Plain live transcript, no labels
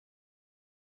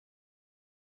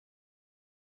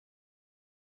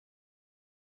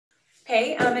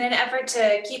Okay, in an effort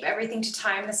to keep everything to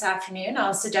time this afternoon,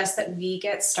 I'll suggest that we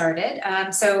get started.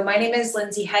 So my name is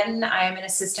Lindsay Hedden. I am an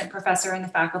assistant professor in the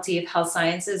Faculty of Health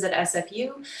Sciences at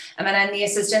SFU, and I'm the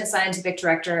assistant scientific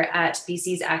director at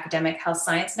BC's Academic Health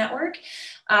Science Network.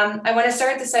 I want to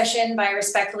start the session by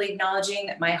respectfully acknowledging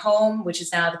that my home, which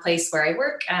is now the place where I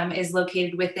work, is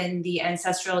located within the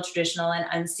ancestral, traditional, and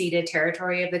unceded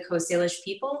territory of the Coast Salish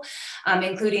people,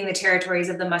 including the territories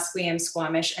of the Musqueam,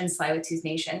 Squamish, and Tsleil-Waututh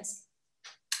nations.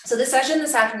 So the session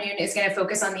this afternoon is going to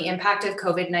focus on the impact of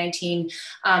COVID-19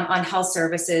 on health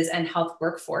services and health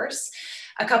workforce.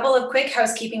 A couple of quick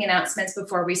housekeeping announcements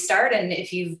before we start, and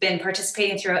if you've been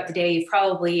participating throughout the day, you've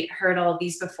probably heard all of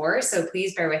these before, so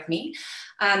please bear with me.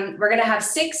 We're going to have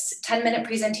 6 10-minute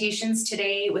presentations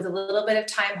today with a little bit of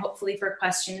time, hopefully, for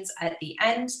questions at the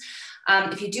end.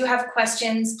 If you do have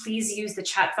questions, please use the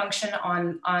chat function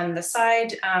on the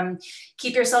side.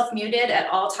 Keep yourself muted at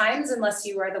all times unless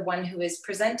you are the one who is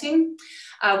presenting.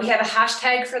 We have a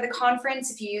hashtag for the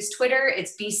conference. If you use Twitter,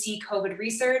 it's BC COVID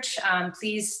Research.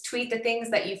 Please tweet the things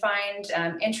that you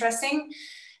find interesting.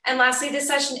 And lastly, this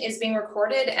session is being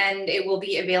recorded and it will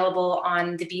be available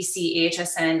on the BC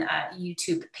ASHN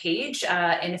YouTube page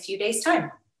in a few days'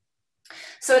 time.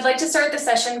 So I'd like to start the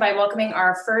session by welcoming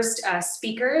our first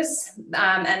speakers,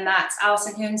 and that's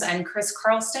Alison Hoens and Chris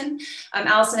Carlsten.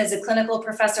 Alison is a clinical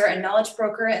professor and knowledge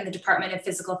broker in the Department of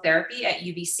Physical Therapy at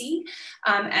UBC,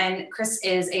 and Chris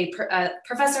is a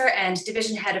professor and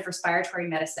division head of respiratory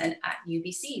medicine at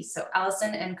UBC. So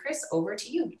Alison and Chris, over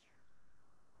to you.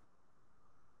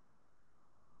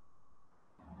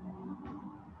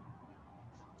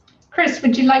 Chris,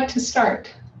 would you like to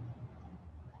start?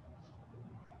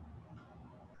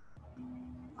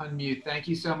 Unmute. Thank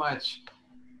you so much,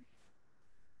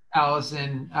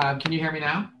 Alison. Can you hear me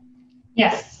now?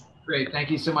 Yes. Great.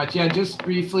 Thank you so much. Yeah, just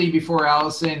briefly before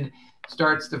Alison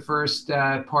starts the first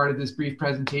part of this brief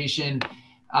presentation,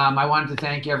 I wanted to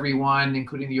thank everyone,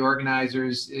 including the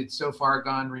organizers. It's so far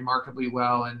gone remarkably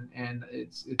well, and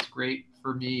it's great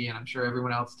for me, and I'm sure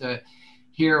everyone else, to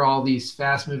hear all these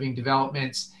fast-moving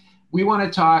developments. We want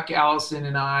to talk, Alison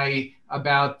and I,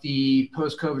 about the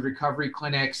post-COVID recovery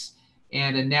clinics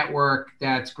and a network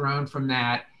that's grown from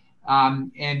that,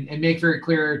 and make very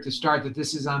clear to start that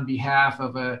this is on behalf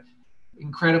of an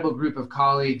incredible group of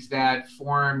colleagues that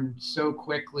formed so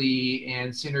quickly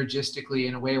and synergistically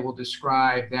in a way we'll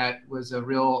describe. That was a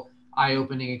real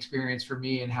eye-opening experience for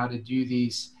me, and how to do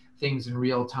these things in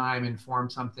real time and form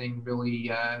something really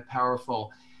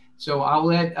powerful. So I'll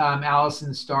let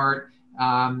Alison start,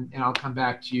 and I'll come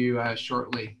back to you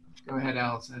shortly. Go ahead,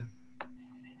 Alison.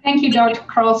 Thank you, Dr.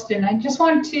 Carlsten. I just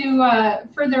want to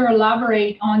further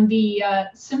elaborate on the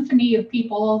symphony of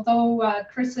people. Although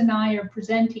Chris and I are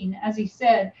presenting, as he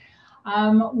said,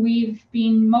 we've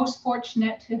been most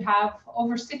fortunate to have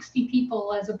over 60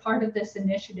 people as a part of this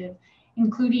initiative,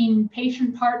 including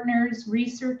patient partners,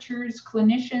 researchers,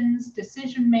 clinicians,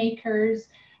 decision makers,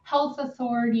 health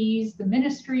authorities, the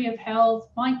Ministry of Health,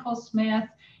 Michael Smith,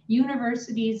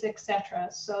 universities, etc.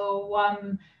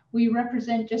 So we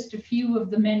represent just a few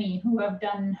of the many who have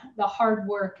done the hard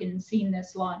work in seeing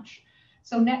this launch.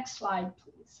 So next slide,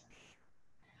 please.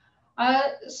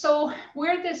 So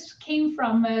where this came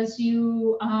from, as we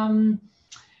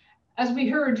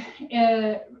heard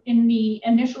in the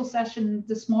initial session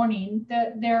this morning,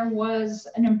 that there was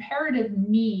an imperative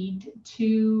need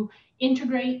to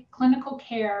integrate clinical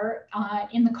care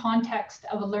in the context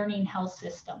of a learning health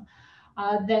system.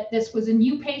 That this was a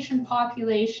new patient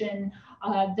population,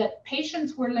 that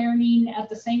patients were learning at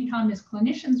the same time as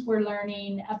clinicians were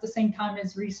learning, at the same time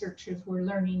as researchers were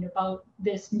learning about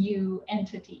this new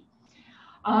entity.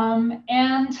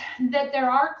 And that there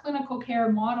are clinical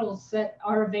care models that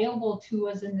are available to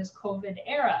us in this COVID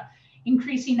era,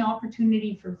 increasing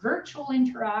opportunity for virtual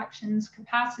interactions,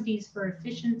 capacities for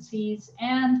efficiencies,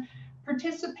 and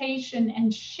participation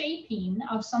and shaping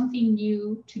of something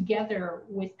new together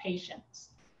with patients.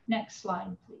 Next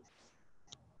slide, please.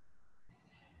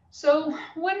 So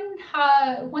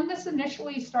when this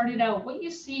initially started out, what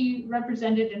you see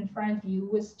represented in front of you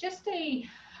was just a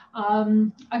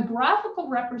graphical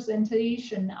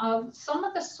representation of some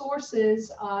of the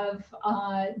sources of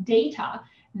data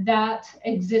that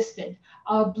existed.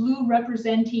 Blue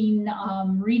representing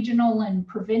regional and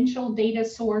provincial data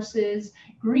sources,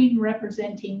 green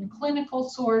representing clinical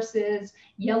sources,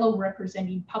 yellow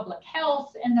representing public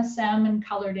health, and the salmon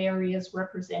colored areas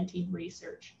representing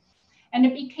research. And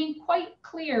it became quite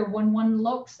clear when one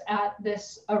looks at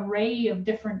this array of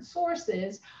different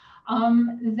sources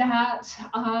that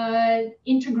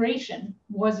integration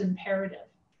was imperative.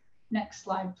 Next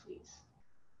slide, please.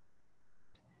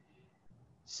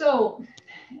 So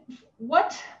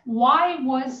why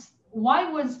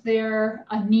was there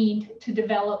a need to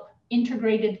develop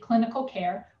integrated clinical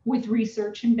care with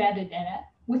research embedded in it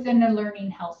within a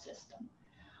learning health system?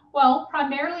 Well,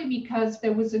 primarily because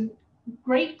there was a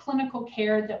great clinical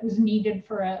care that was needed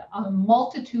for a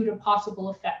multitude of possible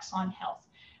effects on health.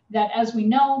 That, as we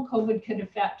know, COVID could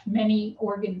affect many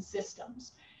organ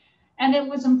systems. And it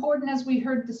was important, as we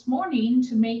heard this morning,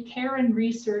 to make care and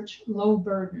research low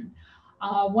burden.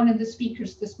 One of the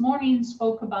speakers this morning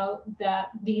spoke about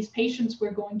that these patients were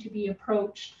going to be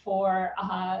approached for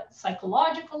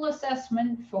psychological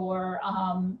assessment, for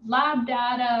lab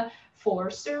data,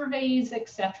 for surveys,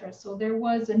 etc. So there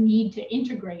was a need to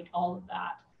integrate all of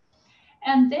that.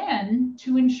 And then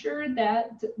to ensure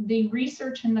that the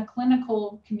research and the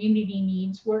clinical community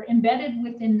needs were embedded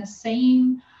within the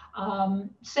same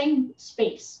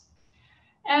space.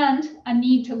 And a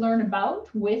need to learn about,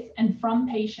 with, and from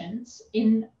patients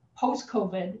in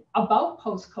post-COVID, about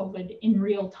post-COVID in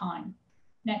real time.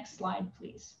 Next slide,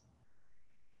 please.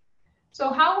 So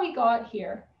how we got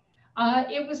here.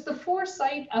 It was the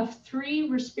foresight of 3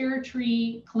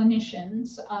 respiratory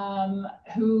clinicians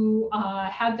who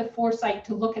had the foresight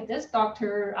to look at this,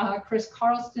 Dr. Chris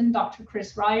Carlsten, Dr.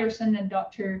 Chris Ryerson, and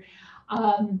Dr.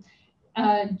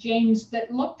 James,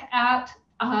 that looked at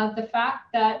the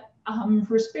fact that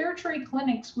respiratory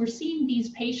clinics were seeing these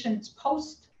patients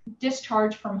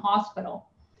post-discharge from hospital.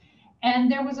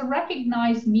 And there was a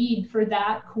recognized need for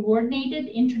that coordinated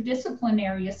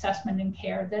interdisciplinary assessment and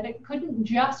care, that it couldn't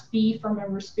just be from a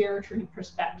respiratory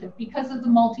perspective because of the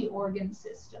multi-organ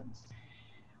systems.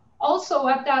 Also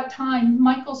at that time,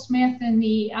 Michael Smith and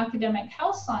the Academic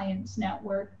Health Science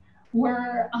Network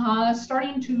were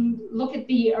starting to look at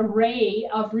the array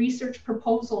of research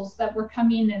proposals that were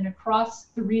coming in across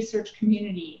the research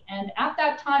community. And at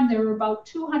that time, there were about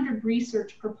 200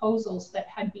 research proposals that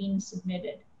had been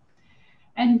submitted.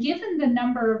 And given the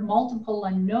number of multiple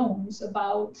unknowns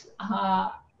about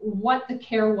what the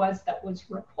care was that was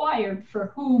required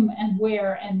for whom and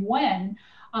where and when,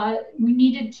 we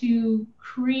needed to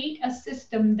create a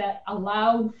system that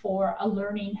allowed for a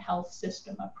learning health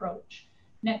system approach.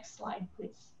 Next slide,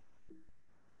 please.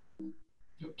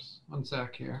 Oops, one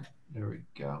sec here. There we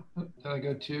go. Oh, did I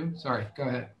go 2? Sorry, go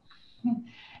ahead.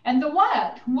 And the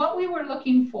what we were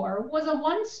looking for was a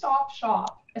one-stop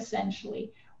shop,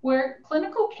 essentially, where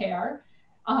clinical care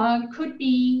could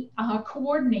be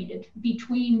coordinated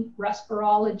between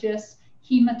respirologists,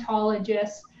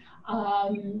 hematologists,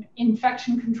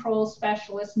 infection control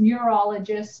specialists,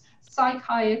 neurologists,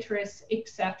 psychiatrists,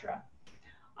 etc.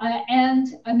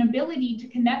 And an ability to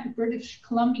connect British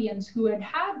Columbians who had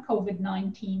had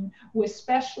COVID-19 with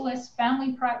specialists,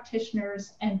 family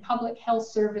practitioners, and public health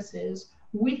services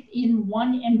within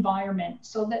one environment,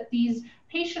 so that these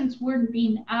patients weren't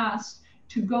being asked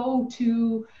to go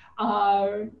to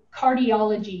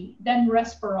cardiology, then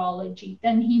respirology,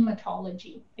 then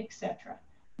hematology, etc.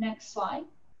 Next slide.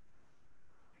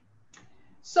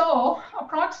 So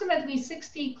approximately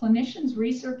 60 clinicians,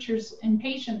 researchers, and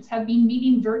patients have been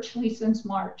meeting virtually since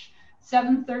March.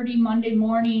 7:30 Monday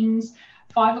mornings,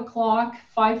 5 o'clock,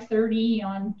 5:30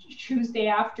 on Tuesday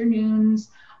afternoons.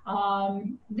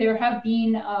 There have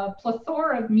been a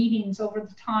plethora of meetings over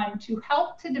the time to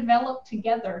help to develop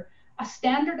together a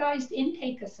standardized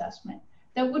intake assessment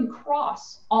that would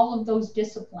cross all of those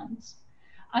disciplines,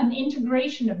 an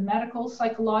integration of medical,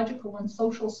 psychological, and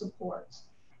social supports,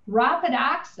 rapid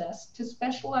access to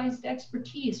specialized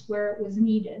expertise where it was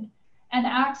needed, and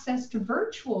access to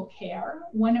virtual care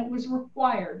when it was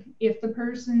required. If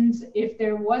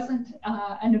there wasn't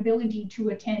an ability to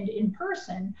attend in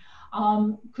person,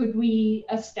 could we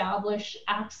establish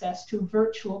access to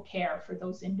virtual care for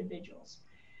those individuals?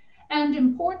 And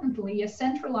importantly, a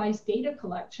centralized data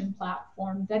collection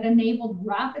platform that enabled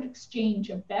rapid exchange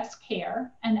of best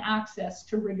care and access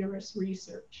to rigorous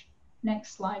research.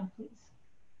 Next slide, please.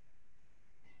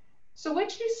 So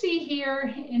what you see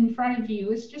here in front of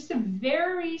you is just a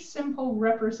very simple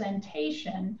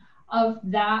representation of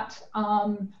that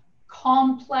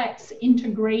complex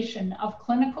integration of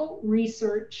clinical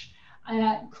research,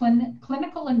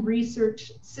 clinical and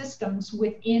research systems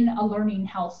within a learning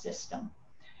health system.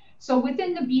 So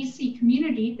within the BC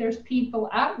community, there's people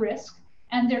at risk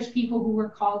and there's people who were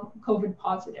COVID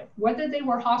positive, whether they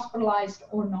were hospitalized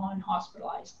or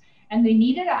non-hospitalized. And they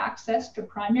needed access to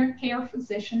primary care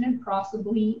physician and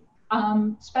possibly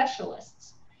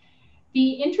specialists.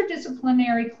 The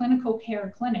interdisciplinary clinical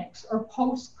care clinics, or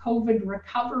post-COVID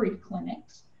recovery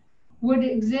clinics, would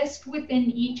exist within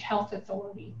each health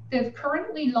authority. They've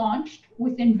currently launched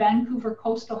within Vancouver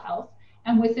Coastal Health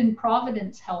and within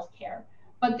Providence Healthcare.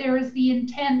 but there is the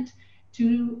intent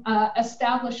to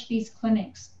establish these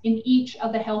clinics in each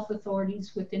of the health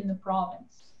authorities within the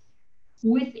province.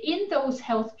 Within those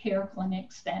healthcare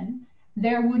clinics, then,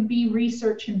 there would be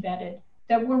research embedded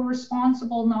that were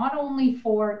responsible not only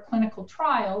for clinical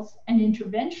trials and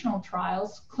interventional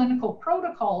trials, clinical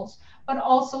protocols, but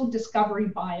also discovery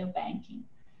biobanking.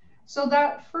 So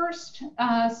that first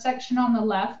section on the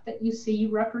left that you see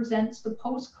represents the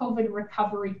post-COVID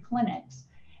recovery clinics.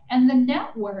 And the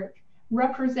network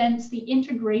represents the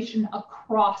integration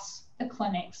across the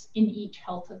clinics in each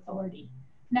health authority.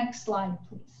 Next slide,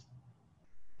 please.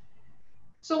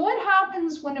 So what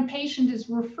happens when a patient is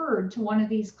referred to one of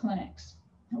these clinics?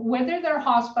 Whether they're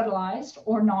hospitalized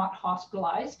or not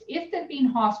hospitalized, if they've been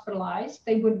hospitalized,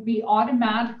 they would be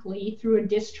automatically, through a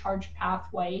discharge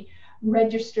pathway,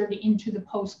 registered into the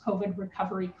post-COVID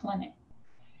recovery clinic.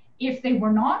 If they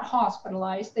were not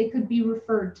hospitalized, they could be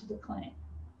referred to the clinic.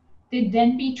 They'd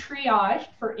then be triaged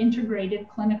for integrated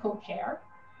clinical care,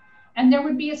 and there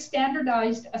would be a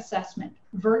standardized assessment,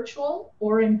 virtual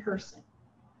or in person.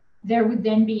 There would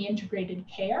then be integrated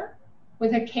care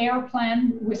with a care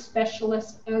plan with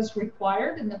specialists as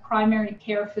required and the primary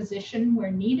care physician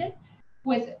where needed,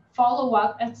 with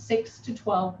follow-up at 6 to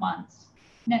 12 months.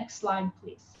 Next slide,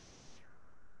 please.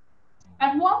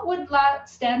 And what would that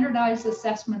standardized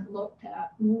assessment look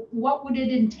at? What would it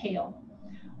entail?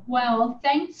 Well,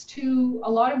 thanks to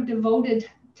a lot of devoted,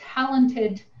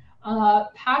 talented,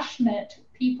 passionate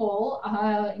people,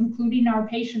 including our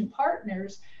patient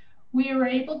partners, we were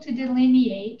able to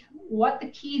delineate what the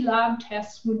key lab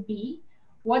tests would be,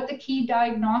 what the key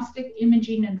diagnostic,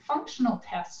 imaging, and functional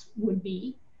tests would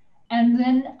be, and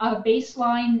then a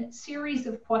baseline series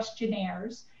of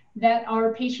questionnaires that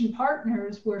our patient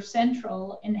partners were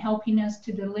central in helping us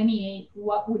to delineate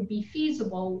what would be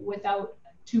feasible without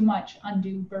too much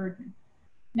undue burden.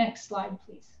 Next slide,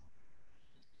 please.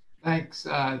 Thanks,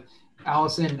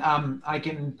 Alison. I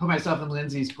can put myself in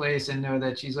Lindsay's place and know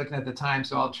that she's looking at the time,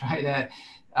 so I'll try to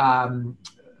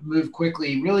move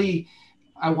quickly. Really,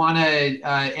 I want to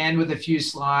end with a few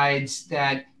slides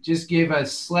that just give a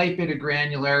slight bit of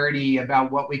granularity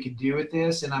about what we could do with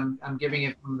this. And I'm giving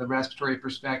it from the respiratory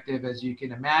perspective, as you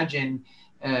can imagine,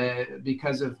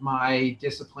 because of my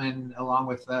discipline, along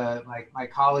with my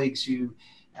colleagues who,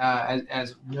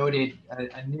 as noted,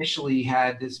 initially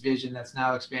had this vision that's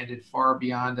now expanded far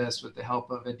beyond us with the help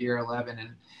of Adir 11 and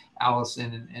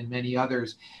Alison and many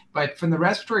others. But from the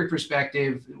respiratory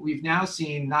perspective, we've now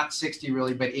seen not 60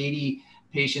 really, but 80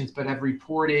 patients, but have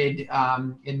reported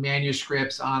in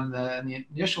manuscripts on the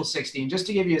initial 60. And just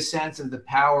to give you a sense of the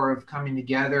power of coming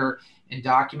together and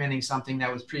documenting something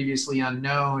that was previously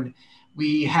unknown,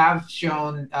 we have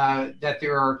shown that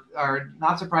there are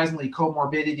not surprisingly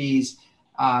comorbidities,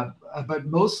 but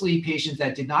mostly patients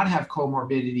that did not have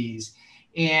comorbidities.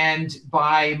 And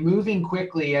by moving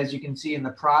quickly, as you can see in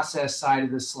the process side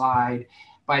of the slide,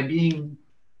 by being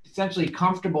essentially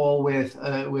comfortable with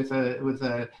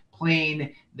a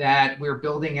plane that we're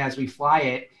building as we fly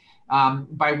it,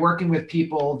 by working with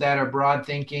people that are broad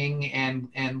thinking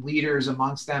and leaders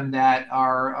amongst them that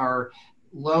are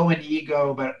low in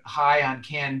ego but high on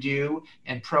can do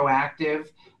and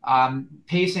proactive,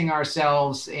 pacing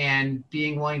ourselves and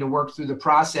being willing to work through the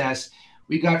process,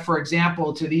 we got, for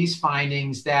example, to these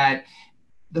findings that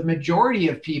the majority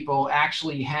of people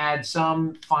actually had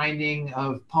some finding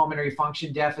of pulmonary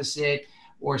function deficit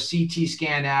or CT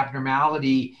scan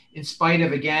abnormality, in spite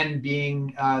of, again,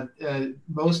 being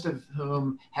most of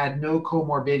whom had no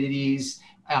comorbidities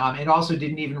and also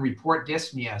didn't even report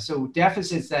dyspnea. So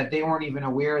deficits that they weren't even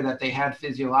aware that they had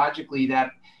physiologically,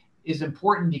 that is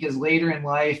important because later in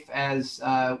life, as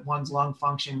one's lung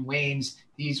function wanes,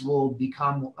 these will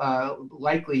become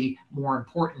likely more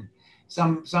important.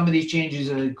 Some of these changes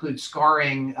include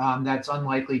scarring that's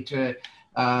unlikely to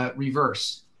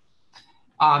reverse.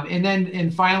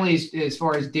 And finally, as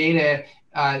far as data,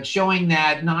 showing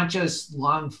that not just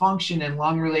lung function and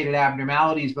lung-related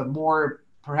abnormalities, but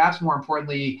perhaps more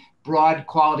importantly, broad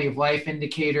quality of life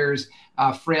indicators,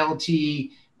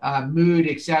 frailty, mood,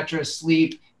 etc.,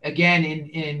 sleep, again,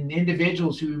 in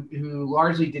individuals who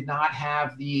largely did not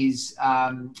have these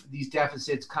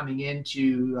deficits coming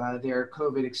into their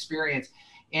COVID experience.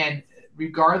 And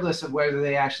regardless of whether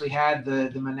they actually had the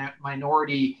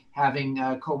minority having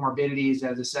comorbidities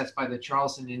as assessed by the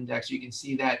Carlsten index, you can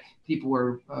see that people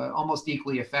were almost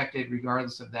equally affected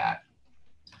regardless of that.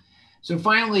 So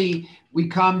finally, we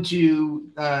come to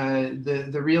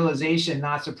the realization,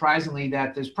 not surprisingly,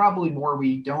 that there's probably more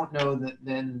we don't know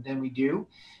than we do,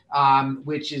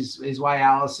 which is why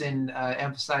Alison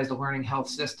emphasized the learning health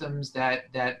systems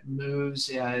that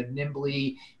moves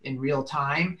nimbly in real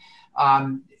time.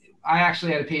 I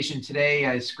actually had a patient today,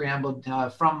 I scrambled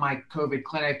from my COVID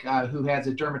clinic who has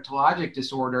a dermatologic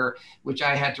disorder, which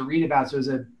I had to read about. So it was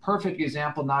a perfect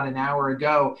example not an hour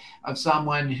ago of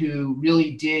someone who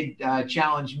really did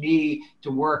challenge me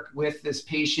to work with this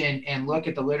patient and look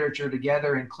at the literature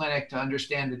together in clinic to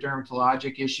understand the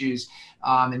dermatologic issues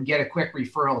and get a quick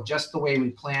referral just the way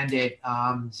we planned it.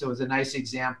 So it was a nice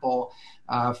example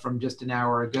from just an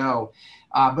hour ago.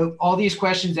 But all these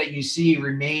questions that you see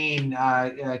remain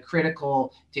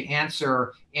critical to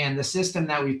answer. And the system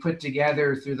that we put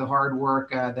together through the hard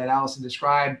work that Alison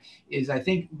described is, I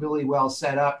think, really well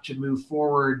set up to move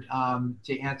forward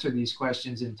to answer these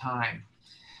questions in time.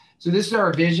 So this is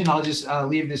our vision. I'll just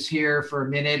leave this here for a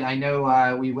minute. I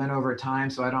know we went over time,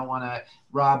 so I don't want to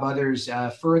rob others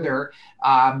further.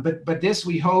 But this,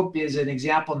 we hope, is an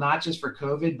example not just for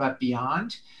COVID, but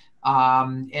beyond.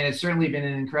 And it's certainly been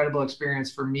an incredible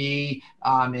experience for me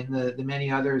and the many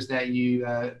others that you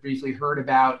briefly heard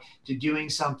about, to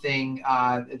doing something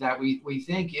that we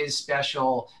think is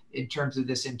special in terms of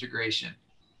this integration.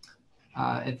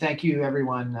 And thank you,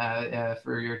 everyone,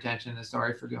 for your attention, and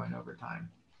sorry for going over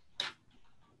time.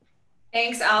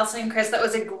 Thanks, Alison and Chris. That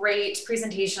was a great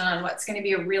presentation on what's going to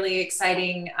be a really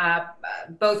exciting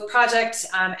both project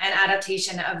and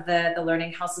adaptation of the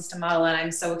learning health system model, and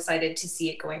I'm so excited to see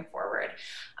it going forward.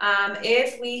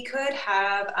 If we could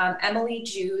have Emilie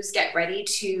Joos get ready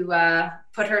to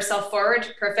put herself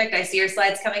forward. Perfect. I see your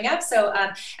slides coming up. So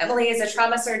Emilie is a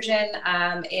trauma surgeon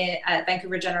at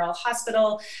Vancouver General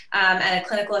Hospital and a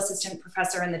clinical assistant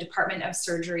professor in the Department of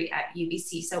Surgery at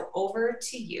UBC. So over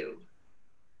to you.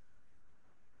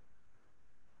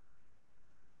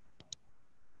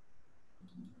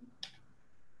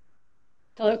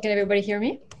 Hello, can everybody hear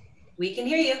me? We can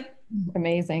hear you.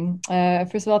 Amazing.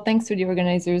 First of all, thanks to the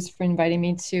organizers for inviting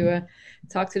me to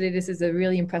talk today. This is a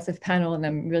really impressive panel, and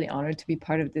I'm really honored to be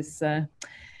part of this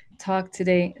talk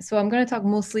today. So I'm going to talk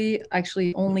mostly,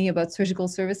 actually, only about surgical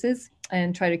services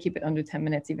and try to keep it under 10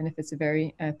 minutes, even if it's a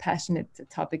very passionate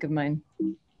topic of mine.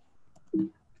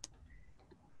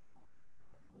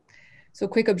 So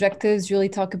quick objectives, really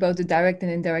talk about the direct and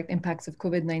indirect impacts of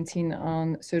COVID-19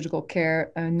 on surgical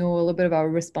care, know a little bit of our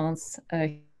response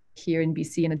here in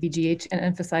BC and at VGH, and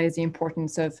emphasize the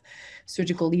importance of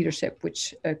surgical leadership,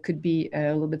 which could be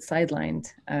a little bit sidelined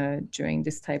during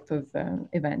this type of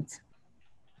event.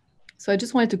 So I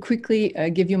just wanted to quickly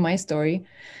give you my story.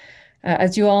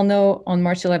 As you all know, on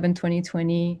March 11,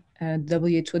 2020,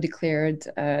 WHO declared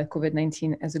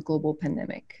COVID-19 as a global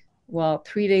pandemic. Well,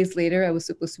 3 days later, I was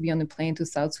supposed to be on a plane to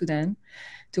South Sudan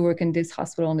to work in this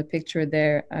hospital on the picture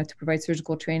there to provide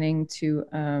surgical training to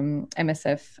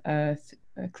MSF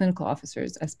clinical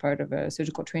officers as part of a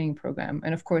surgical training program.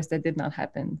 And of course, that did not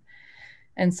happen.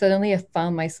 And suddenly I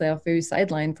found myself very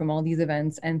sidelined from all these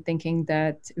events and thinking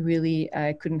that really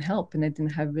I couldn't help and I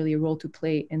didn't have really a role to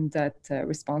play in that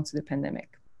response to the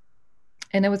pandemic.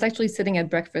 And I was actually sitting at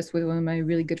breakfast with one of my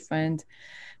really good friends,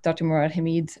 Dr. Murad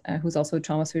Hamid, who's also a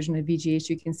trauma surgeon at VGH.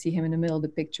 You can see him in the middle of the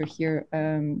picture here,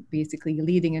 basically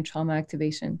leading in trauma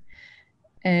activation.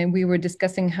 And we were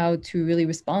discussing how to really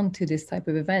respond to this type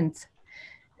of event.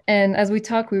 And as we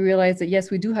talk, we realized that, yes,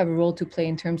 we do have a role to play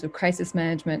in terms of crisis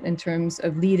management, in terms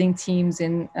of leading teams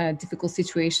in difficult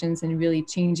situations and really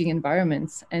changing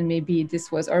environments. And maybe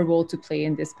this was our role to play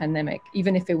in this pandemic,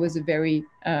 even if it was very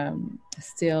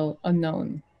still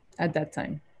unknown at that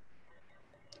time.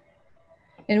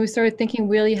 And we started thinking,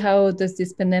 really, how does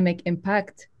this pandemic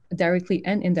impact directly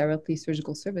and indirectly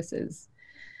surgical services?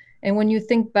 And when you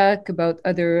think back about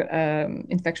other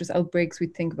infectious outbreaks, we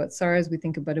think about SARS, we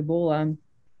think about Ebola,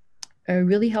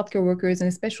 really healthcare workers and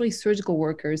especially surgical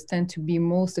workers tend to be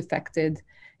most affected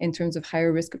in terms of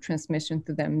higher risk of transmission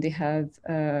to them. They have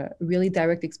really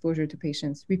direct exposure to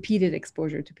patients, repeated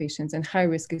exposure to patients, and high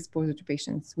risk exposure to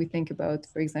patients. We think about,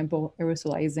 for example,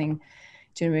 aerosolizing,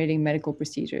 generating medical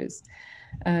procedures.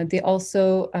 They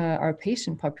also our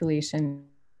patient population,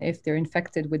 if they're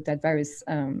infected with that virus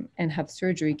and have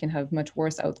surgery, can have much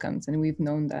worse outcomes. And we've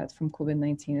known that from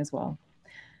COVID-19 as well.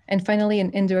 And finally,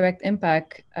 an indirect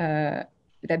impact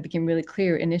that became really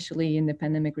clear initially in the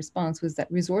pandemic response was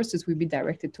that resources would be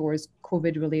directed towards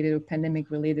COVID-related or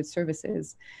pandemic-related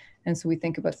services. And so we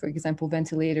think about, for example,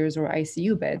 ventilators or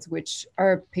ICU beds, which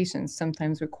our patients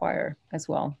sometimes require as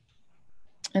well.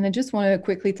 And I just want to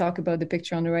quickly talk about the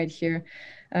picture on the right here.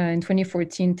 In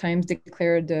 2014, Times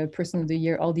declared the Person of the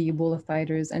Year all the Ebola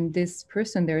fighters. And this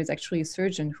person there is actually a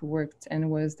surgeon who worked and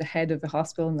was the head of a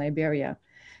hospital in Liberia,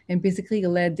 and basically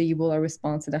led the Ebola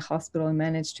response at the hospital and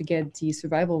managed to get the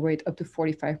survival rate up to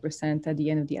 45% at the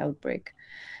end of the outbreak.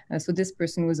 So this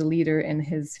person was a leader in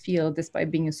his field despite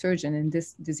being a surgeon and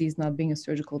this disease not being a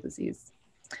surgical disease.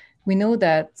 We know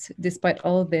that despite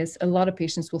all of this, a lot of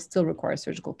patients will still require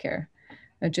surgical care.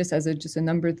 Just as a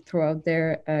number to throw out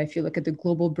there, if you look at the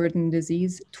global burden of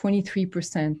disease,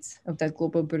 23% of that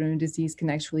global burden of disease can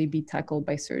actually be tackled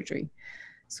by surgery.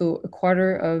 So a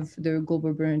quarter of the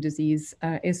global burden of disease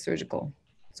is surgical.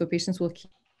 So patients will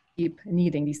keep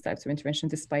needing these types of intervention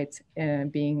despite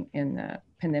being in a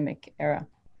pandemic era.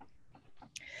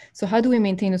 So how do we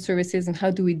maintain the services and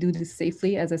how do we do this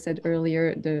safely? As I said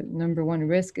earlier, the number one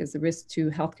risk is the risk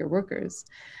to healthcare workers.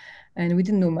 And we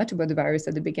didn't know much about the virus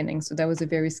at the beginning, so that was a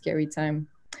very scary time.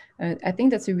 I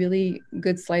think that's a really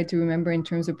good slide to remember in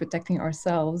terms of protecting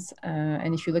ourselves.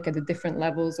 And if you look at the different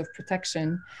levels of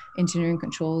protection, engineering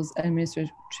controls,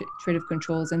 administrative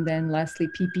controls, and then lastly,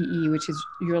 PPE, which is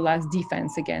your last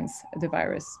defense against the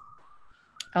virus.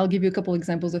 I'll give you a couple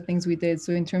examples of things we did.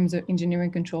 So in terms of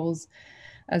engineering controls,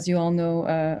 as you all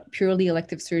know, purely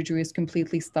elective surgery is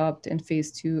completely stopped in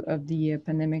phase 2 of the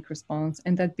pandemic response.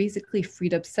 And that basically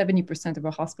freed up 70% of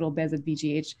our hospital beds at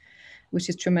VGH, which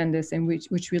is tremendous and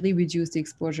which really reduced the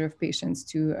exposure of patients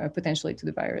to potentially to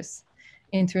the virus.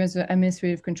 In terms of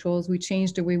administrative controls, we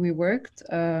changed the way we worked.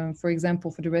 For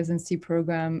example, for the residency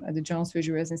program, the general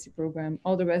surgery residency program,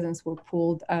 all the residents were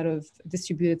pulled out of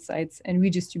distributed sites and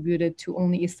redistributed to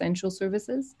only essential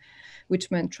services, which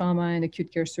meant trauma and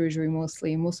acute care surgery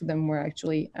mostly. Most of them were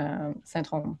actually sent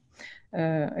home,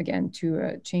 again,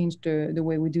 to change the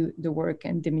way we do the work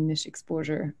and diminish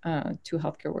exposure to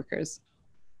healthcare workers.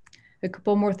 A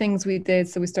couple more things we did.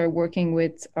 So we started working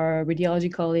with our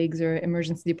radiology colleagues or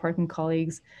emergency department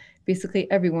colleagues, basically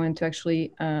everyone to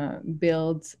actually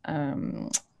build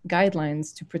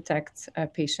guidelines to protect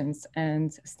patients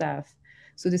and staff.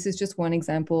 So this is just one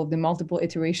example of the multiple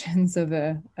iterations of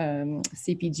a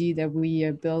CPG that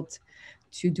we built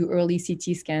to do early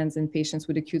CT scans in patients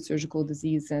with acute surgical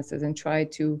diseases and try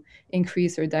to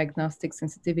increase our diagnostic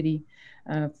sensitivity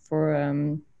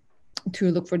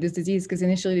to look for this disease, because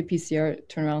initially the PCR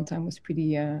turnaround time was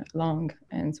pretty long.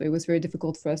 And so it was very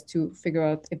difficult for us to figure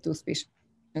out if those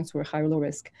patients were high or low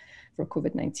risk for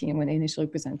COVID-19 when they initially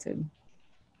presented.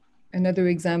 Another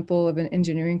example of an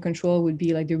engineering control would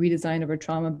be like the redesign of our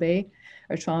trauma bay.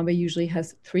 Our trauma bay usually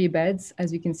has 3 beds.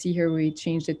 As you can see here, we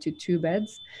changed it to 2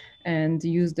 beds and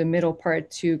used the middle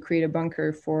part to create a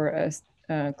bunker for us.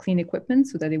 Clean equipment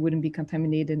so that it wouldn't be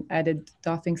contaminated, added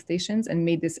doffing stations, and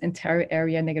made this entire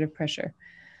area negative pressure.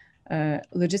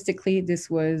 Logistically, this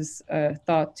was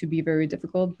thought to be very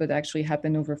difficult, but actually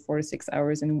happened over 4 to 6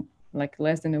 hours in like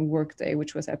less than a work day,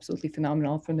 which was absolutely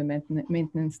phenomenal from the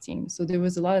maintenance team. So there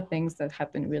was a lot of things that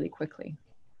happened really quickly.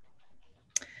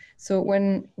 So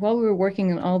while we were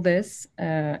working on all this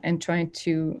and trying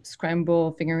to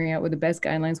scramble, figuring out what the best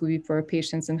guidelines would be for our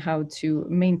patients and how to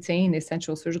maintain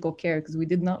essential surgical care, because we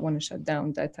did not want to shut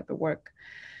down that type of work.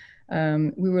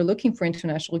 We were looking for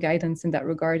international guidance in that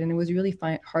regard, and it was really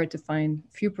hard to find.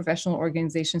 Few professional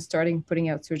organizations starting putting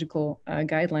out surgical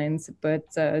guidelines,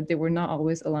 but they were not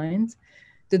always aligned.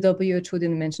 The WHO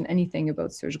didn't mention anything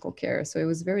about surgical care, so it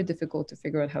was very difficult to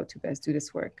figure out how to best do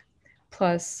this work.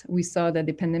 Plus, we saw that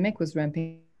the pandemic was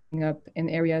ramping up in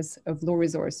areas of low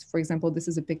resource. For example, this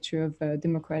is a picture of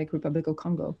Democratic Republic of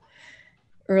Congo.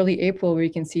 Early April, where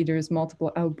you can see there's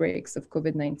multiple outbreaks of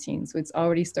COVID-19. So it's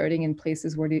already starting in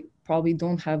places where they probably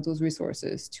don't have those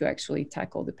resources to actually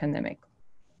tackle the pandemic.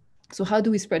 So how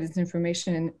do we spread this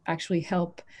information and actually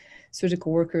help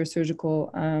surgical workers, surgical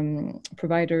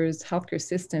providers, healthcare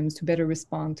systems to better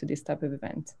respond to this type of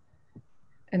event?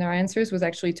 And our answers was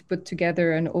actually to put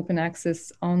together an open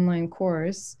access online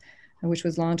course, which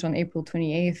was launched on April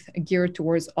 28th, geared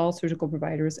towards all surgical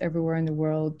providers everywhere in the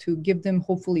world to give them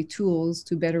hopefully tools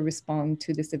to better respond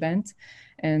to this event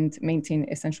and maintain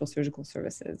essential surgical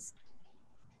services.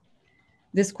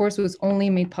 This course was only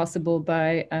made possible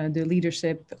by the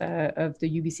leadership of the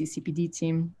UBC CPD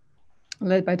team,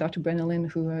 led by Dr. Brennan,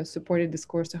 who supported this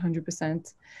course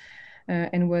 100%.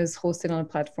 And was hosted on a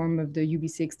platform of the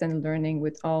UBC Extended Learning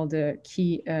with all the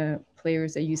key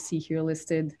players that you see here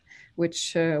listed,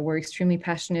 which were extremely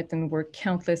passionate and worked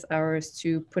countless hours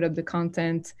to put up the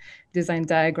content, design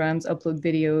diagrams, upload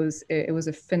videos. It was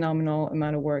a phenomenal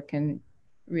amount of work, and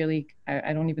really,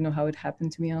 I don't even know how it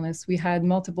happened, to be honest. We had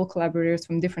multiple collaborators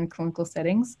from different clinical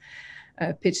settings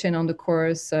pitch in on the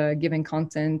course, giving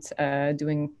content,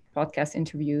 doing podcast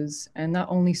interviews, and not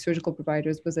only surgical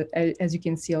providers, but as you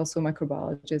can see, also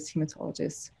microbiologists,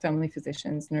 hematologists, family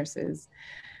physicians, nurses,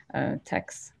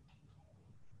 techs.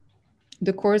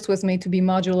 The course was made to be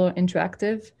modular,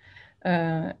 interactive.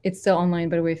 It's still online,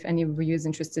 by the way, if any of you is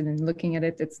interested in looking at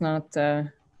it. It's not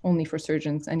only for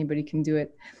surgeons, anybody can do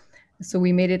it. So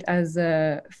we made it as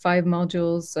 5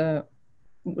 modules,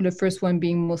 the first one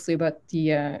being mostly about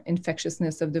the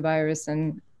infectiousness of the virus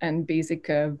and basic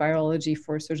virology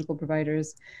for surgical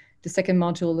providers. The second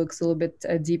module looks a little bit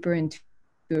deeper into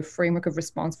a framework of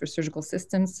response for surgical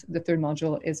systems. The third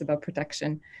module is about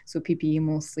protection, so PPE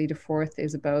mostly. The fourth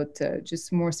is about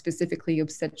just more specifically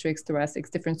obstetrics,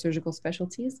 thoracics, different surgical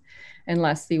specialties. And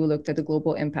lastly, we looked at the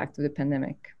global impact of the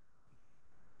pandemic.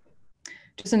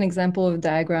 Just an example of a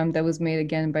diagram that was made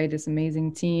again by this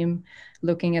amazing team,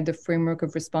 looking at the framework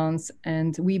of response.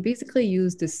 And we basically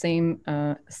used the same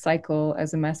cycle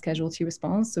as a mass casualty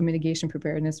response, so mitigation,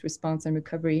 preparedness, response, and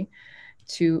recovery,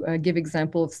 to give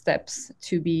example of steps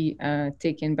to be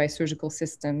taken by surgical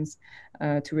systems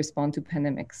to respond to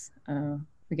pandemics.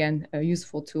 Again, a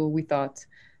useful tool, we thought,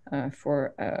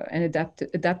 for and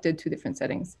adapted to different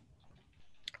settings.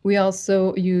 We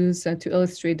also use, to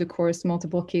illustrate the course,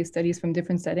 multiple case studies from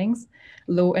different settings,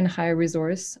 low and high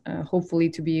resource, hopefully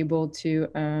to be able to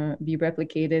be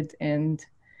replicated in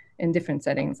different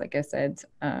settings, like I said,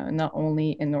 not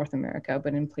only in North America,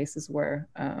 but in places where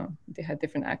they had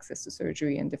different access to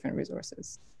surgery and different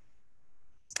resources.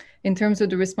 In terms of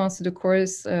the response to the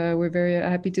course, we're very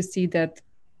happy to see that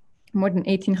more than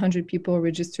 1,800 people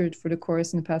registered for the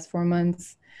course in the past 4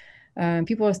 months.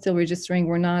 People are still registering.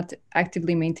 We're not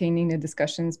actively maintaining the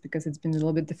discussions because it's been a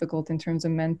little bit difficult in terms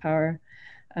of manpower.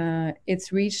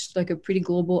 It's reached like a pretty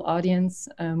global audience,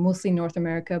 mostly North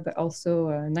America, but also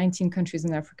 19 countries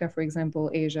in Africa, for example,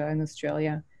 Asia and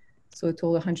Australia. So a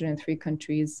total of 103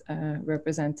 countries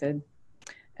represented.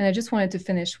 And I just wanted to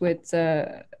finish with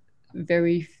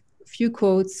very few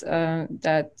quotes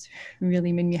that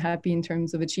really made me happy in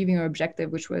terms of achieving our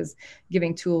objective, which was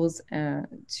giving tools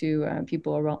to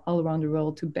people all around the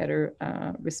world to better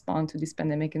respond to this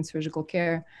pandemic in surgical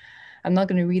care. I'm not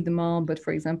going to read them all, but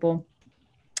for example,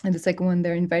 in the second one,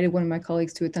 they invited one of my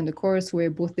colleagues to attend the course.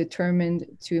 We're both determined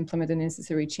to implement the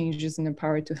necessary changes and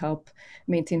empowered to help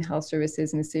maintain health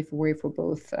services in a safer way for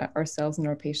both ourselves and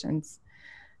our patients.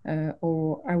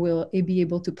 Or I will be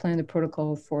able to plan the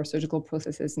protocol for surgical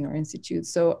processes in our institute.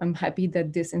 So I'm happy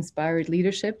that this inspired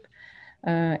leadership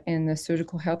and the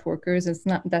surgical health workers.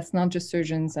 That's not just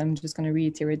surgeons. I'm just going to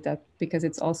reiterate that because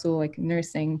it's also like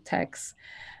nursing, techs.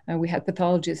 We had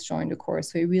pathologists join the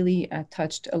course. So it really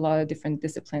touched a lot of different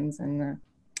disciplines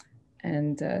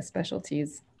and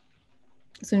specialties.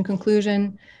 So in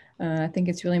conclusion, I think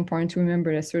it's really important to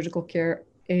remember that surgical care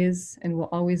is and will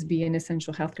always be an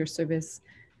essential healthcare service.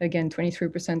 Again,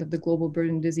 23% of the global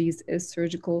burden disease is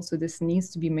surgical, so this needs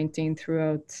to be maintained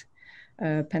throughout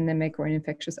a pandemic or an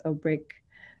infectious outbreak.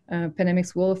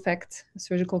 Pandemics will affect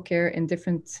surgical care in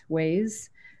different ways,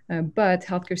 but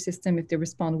healthcare system, if they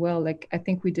respond well, like I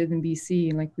think we did in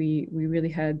BC, like we really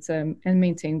had and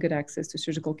maintained good access to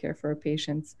surgical care for our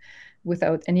patients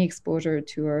without any exposure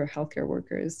to our healthcare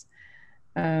workers.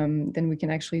 Then we can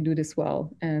actually do this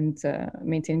well and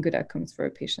maintain good outcomes for our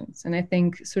patients. And I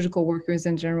think surgical workers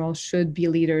in general should be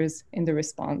leaders in the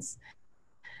response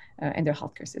in their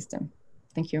healthcare system.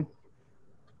 Thank you.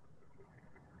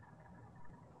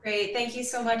 Great, thank you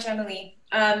so much, Emilie.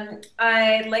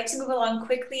 I'd like to move along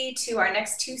quickly to our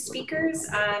next 2 speakers,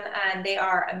 and they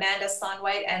are Amanda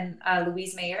Slaunwhite and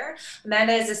Louise Meilleur.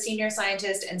 Amanda is a senior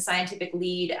scientist and scientific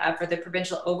lead for the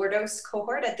provincial overdose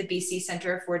cohort at the BC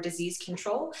Centre for Disease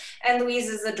Control, and Louise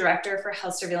is the director for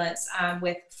health surveillance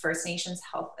with First Nations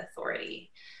Health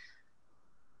Authority.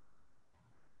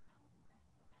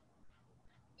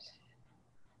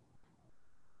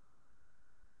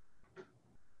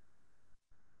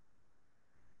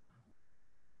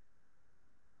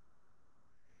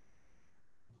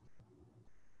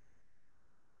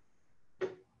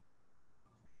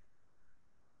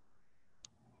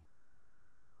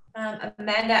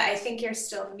 Amanda, I think you're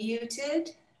still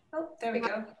muted. Oh, there we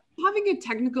go. I'm having a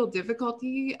technical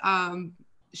difficulty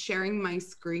sharing my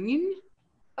screen.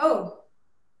 Oh.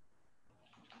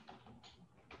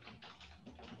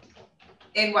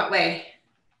 In what way?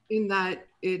 In that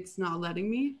it's not letting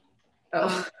me.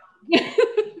 Oh.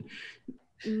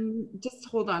 Just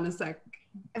hold on a sec.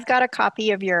 I've got a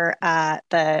copy of your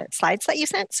the slides that you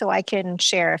sent, so I can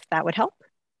share if that would help.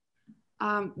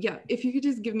 Yeah, if you could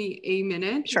just give me a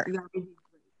minute. Sure. That would be great.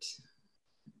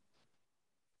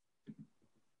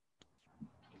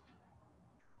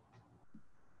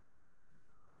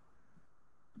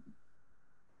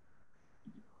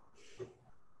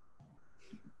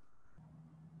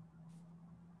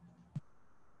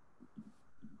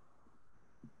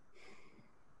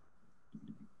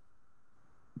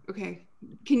 Okay,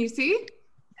 can you see?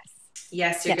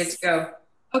 Yes, you're good to go.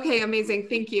 Okay, amazing.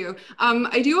 Thank you.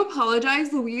 I do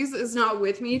apologize. Louise is not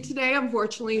with me today.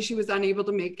 Unfortunately, she was unable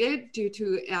to make it due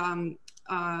to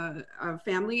a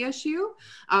family issue.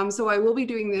 So I will be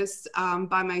doing this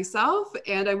by myself,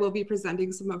 and I will be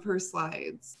presenting some of her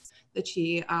slides that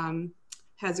she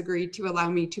has agreed to allow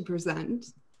me to present.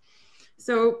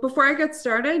 So before I get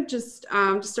started, just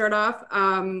to start off,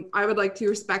 I would like to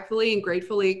respectfully and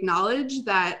gratefully acknowledge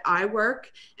that I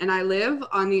work and I live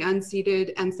on the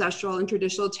unceded ancestral and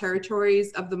traditional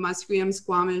territories of the Musqueam,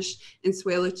 Squamish, and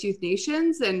Tsleil-Waututh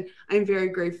nations. And I'm very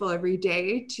grateful every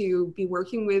day to be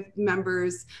working with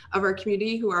members of our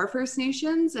community who are First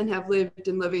Nations and have lived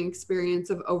and living experience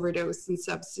of overdose and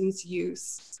substance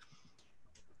use.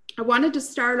 I wanted to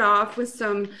start off with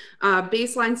some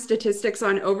baseline statistics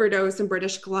on overdose in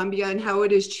British Columbia and how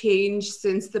it has changed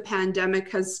since the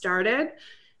pandemic has started.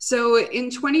 So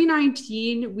in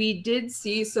 2019, we did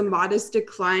see some modest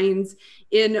declines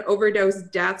in overdose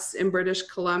deaths in British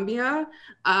Columbia.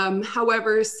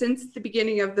 However, since the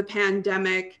beginning of the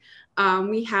pandemic,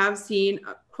 we have seen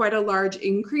quite a large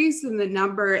increase in the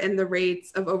number and the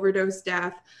rates of overdose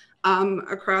death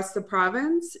across the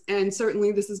province. And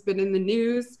certainly this has been in the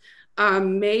news.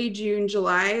 May, June,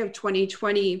 July of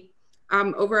 2020,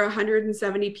 over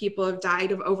 170 people have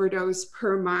died of overdose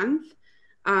per month.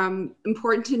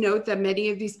 Important to note that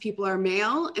many of these people are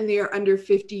male and they are under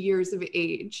 50 years of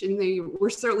age, and they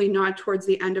were certainly not towards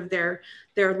the end of their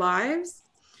lives.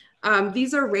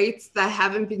 These are rates that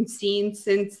haven't been seen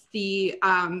since the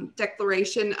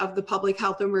declaration of the public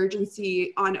health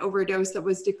emergency on overdose that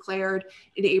was declared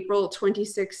in April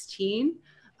 2016.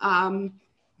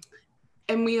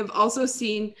 And we have also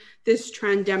seen this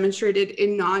trend demonstrated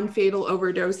in non-fatal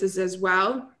overdoses as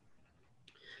well.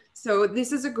 So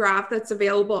this is a graph that's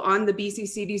available on the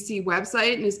BCCDC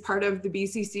website and is part of the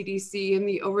BCCDC and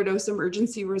the Overdose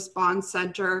Emergency Response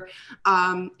Center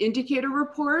indicator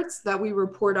reports that we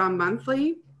report on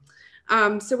monthly.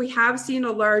 So we have seen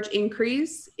a large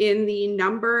increase in the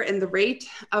number and the rate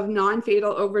of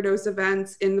non-fatal overdose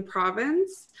events in the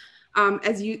province.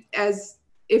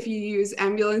 If you use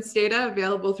ambulance data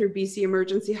available through BC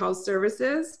Emergency Health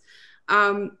Services.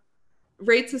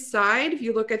 Rates aside, if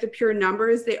you look at the pure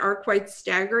numbers, they are quite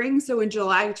staggering. So in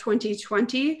July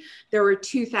 2020, there were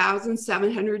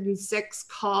 2,706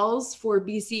 calls for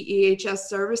BC EHS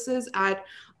services at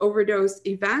overdose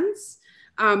events.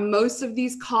 Most of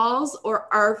these calls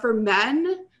are for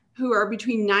men who are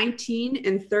between 19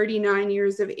 and 39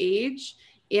 years of age.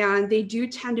 And they do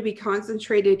tend to be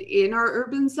concentrated in our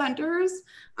urban centers,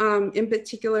 in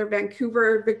particular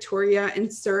Vancouver, Victoria,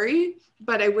 and Surrey.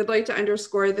 But I would like to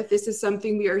underscore that this is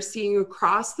something we are seeing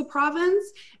across the province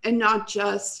and not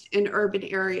just in urban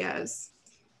areas.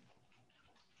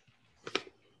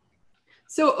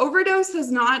 So overdose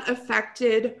has not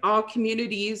affected all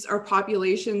communities or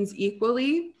populations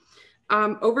equally.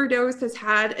 Overdose has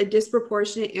had a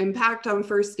disproportionate impact on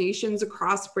First Nations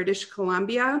across British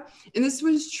Columbia. And this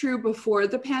was true before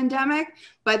the pandemic,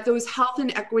 but those health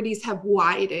inequities have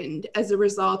widened as a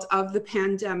result of the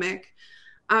pandemic.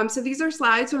 So these are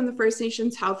slides from the First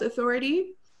Nations Health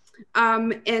Authority.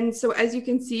 And so as you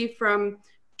can see from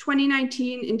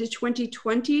 2019 into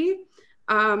 2020,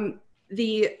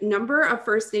 the number of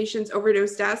First Nations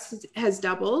overdose deaths has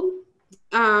doubled.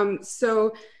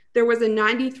 So there was a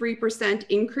 93%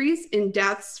 increase in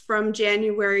deaths from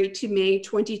January to May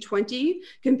 2020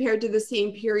 compared to the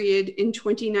same period in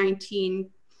 2019.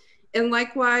 And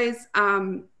likewise,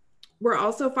 they're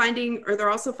also finding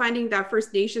that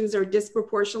First Nations are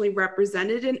disproportionately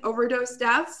represented in overdose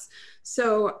deaths.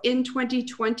 So in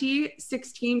 2020,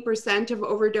 16% of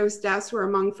overdose deaths were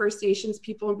among First Nations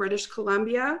people in British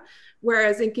Columbia,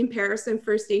 whereas in comparison,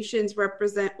 First Nations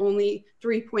represent only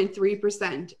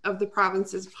 3.3% of the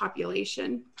province's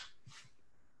population.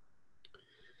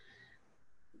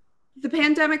 The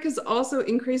pandemic has also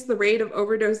increased the rate of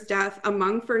overdose death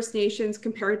among First Nations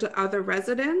compared to other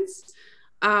residents.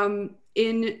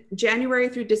 In January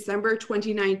through December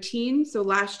 2019, so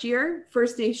last year,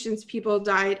 First Nations people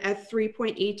died at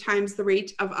 3.8 times the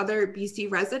rate of other BC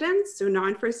residents, so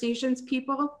non-First Nations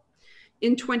people.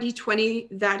 In 2020,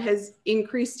 that has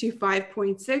increased to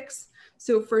 5.6.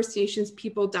 So First Nations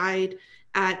people died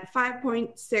at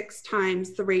 5.6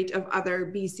 times the rate of other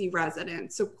BC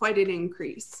residents. So quite an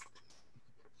increase.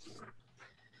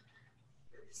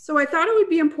 So I thought it would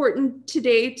be important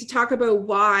today to talk about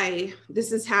why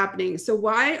this is happening. So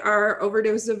why are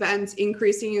overdose events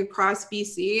increasing across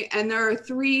BC? And there are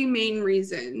three main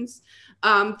reasons.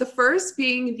 The first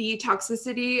being the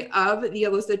toxicity of the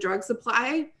illicit drug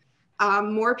supply.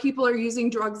 more people are using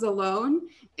drugs alone,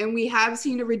 and we have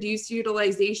seen a reduced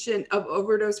utilization of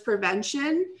overdose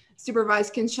prevention,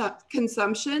 supervised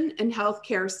consumption, and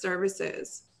healthcare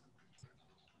services.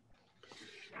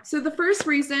 So the first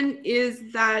reason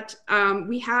is that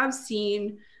we have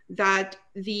seen that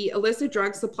the illicit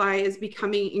drug supply is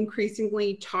becoming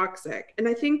increasingly toxic. And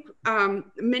I think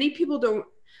many people don't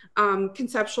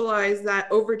conceptualize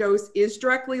that overdose is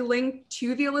directly linked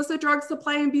to the illicit drug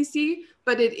supply in BC,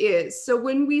 but it is. So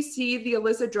when we see the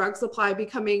illicit drug supply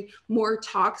becoming more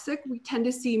toxic, we tend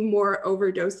to see more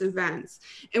overdose events.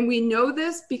 And we know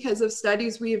this because of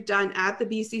studies we have done at the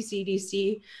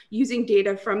BCCDC using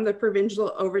data from the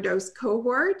provincial overdose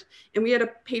cohort. And we had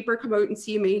a paper come out in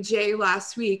CMAJ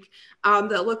last week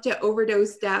that looked at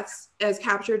overdose deaths as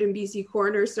captured in BC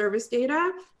Coroner Service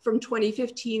data from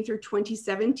 2015 through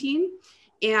 2017.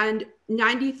 And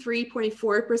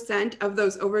 93.4% of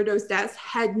those overdose deaths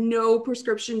had no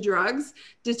prescription drugs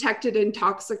detected in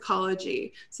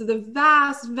toxicology. So the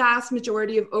vast, vast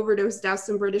majority of overdose deaths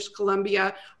in British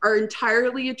Columbia are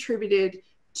entirely attributed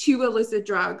to illicit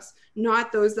drugs,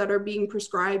 not those that are being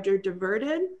prescribed or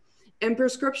diverted. And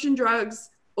prescription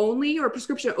drugs only, or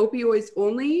prescription opioids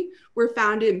only, were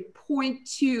found in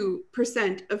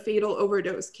 0.2% of fatal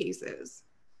overdose cases.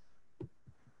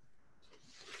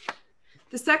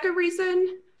 The second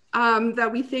reason that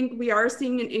we think we are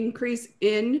seeing an increase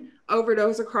in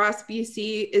overdose across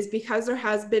BC is because there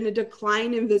has been a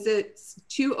decline in visits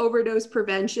to overdose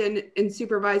prevention and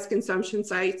supervised consumption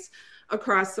sites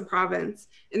across the province.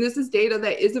 And this is data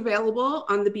that is available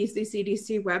on the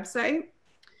BCCDC website.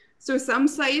 So some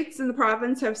sites in the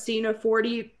province have seen a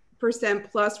 40%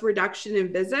 plus reduction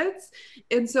in visits.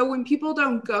 And so when people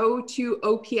don't go to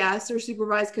OPS or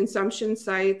supervised consumption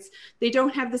sites, they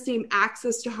don't have the same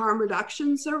access to harm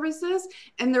reduction services,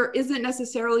 and there isn't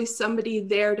necessarily somebody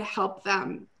there to help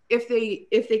them if they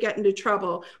get into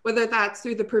trouble, whether that's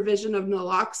through the provision of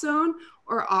naloxone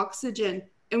or oxygen.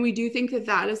 And we do think that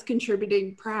that is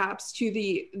contributing perhaps to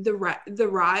the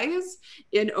rise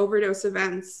in overdose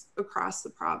events across the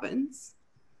province.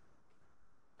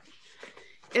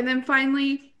 And then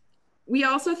finally, we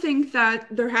also think that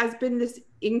there has been this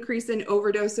increase in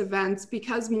overdose events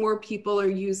because more people are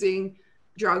using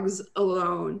drugs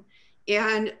alone.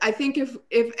 And I think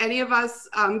if any of us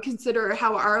consider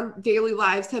how our daily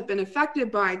lives have been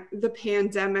affected by the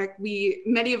pandemic,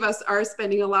 many of us are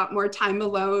spending a lot more time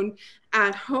alone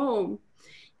at home.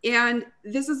 And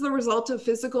this is the result of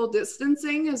physical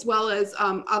distancing as well as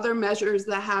other measures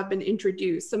that have been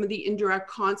introduced, some of the indirect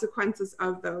consequences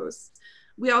of those.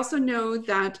 We also know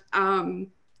that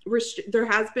there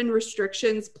has been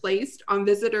restrictions placed on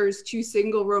visitors to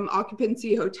single room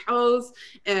occupancy hotels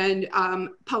and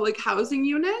public housing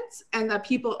units, and that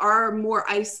people are more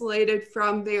isolated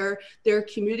from their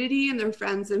community and their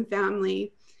friends and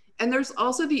family. And there's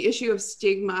also the issue of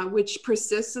stigma, which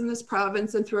persists in this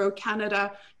province and throughout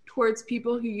Canada towards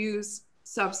people who use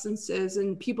substances,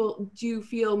 and people do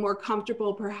feel more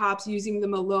comfortable perhaps using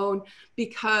them alone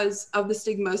because of the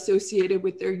stigma associated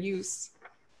with their use.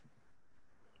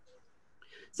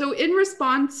 So in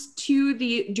response to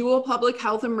the dual public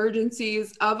health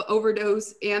emergencies of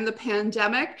overdose and the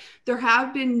pandemic, there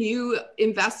have been new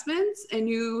investments and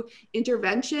new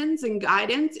interventions and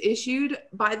guidance issued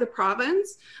by the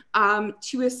province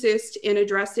to assist in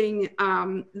addressing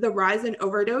the rise in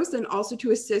overdose, and also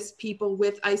to assist people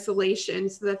with isolation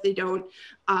so that they don't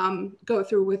go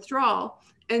through withdrawal.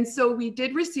 And so we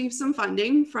did receive some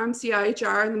funding from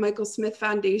CIHR and the Michael Smith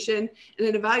Foundation, and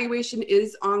an evaluation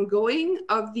is ongoing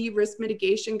of the risk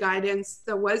mitigation guidance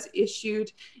that was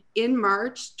issued in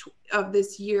March of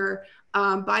this year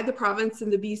by the province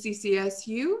and the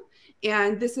BCCSU.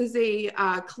 And this is a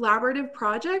collaborative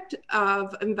project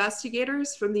of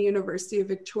investigators from the University of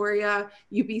Victoria,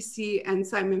 UBC, and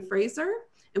Simon Fraser.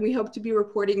 And we hope to be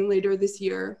reporting later this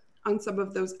year on some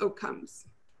of those outcomes.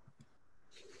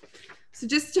 So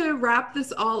just to wrap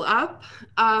this all up,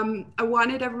 I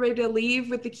wanted everybody to leave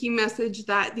with the key message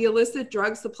that the illicit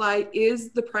drug supply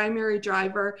is the primary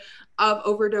driver of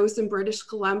overdose in British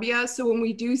Columbia. So when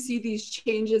we do see these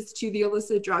changes to the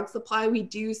illicit drug supply, we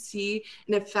do see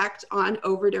an effect on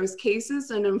overdose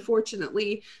cases. And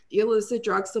unfortunately, the illicit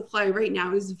drug supply right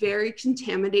now is very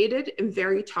contaminated and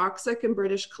very toxic in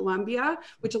British Columbia,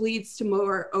 which leads to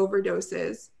more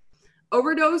overdoses.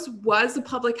 Overdose was a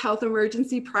public health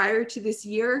emergency prior to this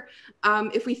year.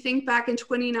 If we think back in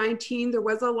 2019, there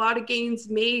was a lot of gains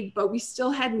made, but we still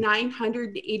had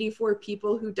 984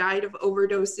 people who died of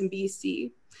overdose in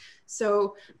BC.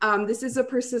 So this is a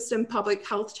persistent public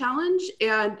health challenge,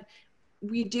 and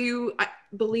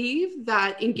believe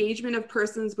that engagement of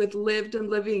persons with lived and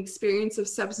living experience of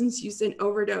substance use and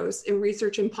overdose in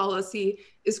research and policy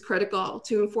is critical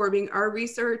to informing our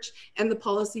research and the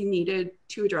policy needed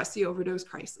to address the overdose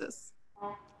crisis.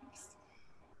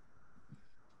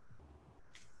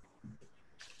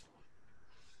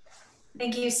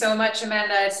 Thank you so much,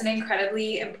 Amanda. It's an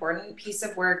incredibly important piece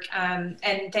of work, and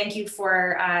thank you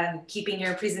for keeping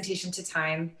your presentation to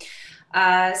time.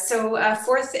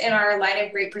 Fourth in our line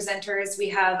of great presenters, we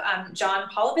have John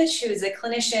Pawlovich, who is a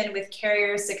clinician with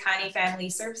Carrier Sakani Family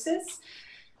Services.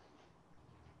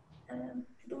 I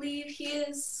believe he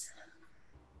is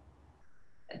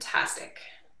fantastic.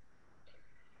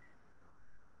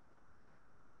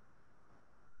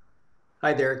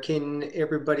 Hi there, can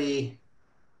everybody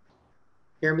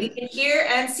hear me? We can hear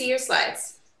and see your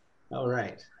slides. All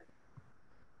right.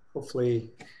 Hopefully,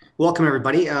 welcome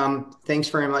everybody. Thanks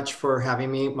very much for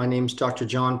having me. My name is Dr.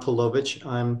 John Pawlovich.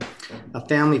 I'm a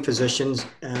family physician.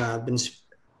 I've been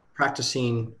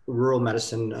practicing rural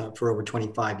medicine for over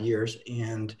 25 years.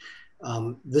 And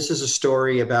this is a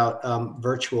story about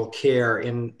virtual care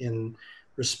in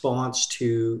response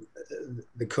to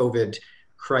the COVID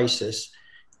crisis.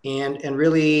 And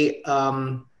really,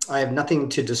 I have nothing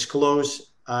to disclose.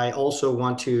 I also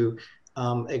want to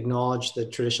acknowledge the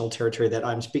traditional territory that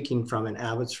I'm speaking from in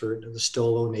Abbotsford, the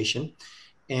Stolo Nation.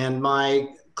 And my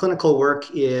clinical work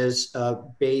is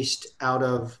based out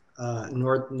of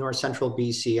north central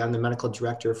BC. I'm the medical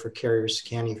director for Carrier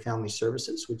Sakani Family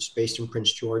Services, which is based in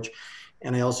Prince George.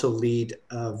 And I also lead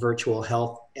virtual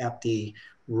health at the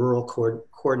Rural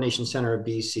Coordination Center of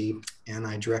BC. And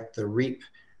I direct the REAP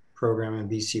program in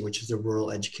BC, which is the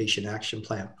Rural Education Action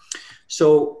Plan.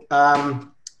 So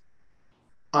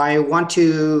I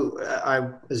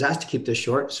was asked to keep this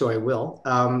short, so I will.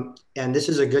 And this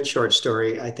is a good short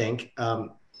story, I think.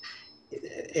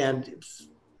 And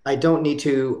I don't need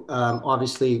to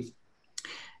obviously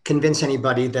convince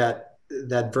anybody that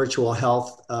virtual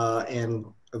health and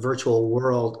a virtual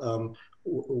world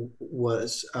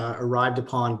was arrived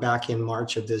upon back in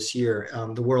March of this year.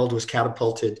 The world was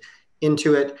catapulted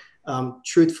into it.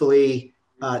 Truthfully,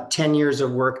 10 years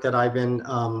of work that I've been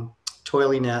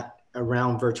toiling at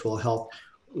around virtual health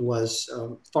was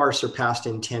far surpassed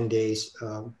in 10 days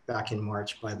back in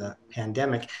March by the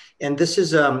pandemic. And this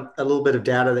is a little bit of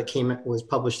data that was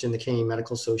published in the Canadian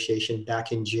Medical Association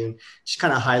back in June, just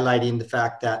kind of highlighting the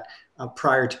fact that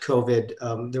prior to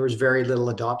COVID, there was very little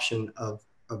adoption of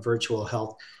virtual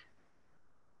health.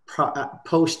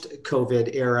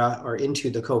 Post-COVID era or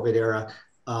into the COVID era,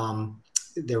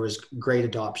 there was great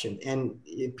adoption. And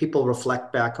people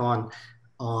reflect back on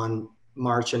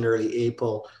March and early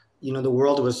April, you know, the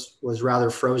world was rather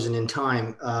frozen in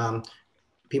time.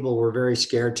 People were very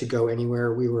scared to go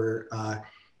anywhere. We were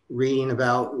reading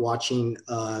about, watching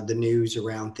the news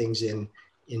around things in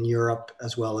Europe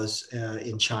as well as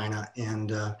in China.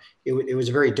 And it was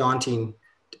a very daunting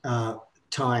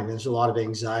time. There's a lot of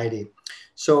anxiety.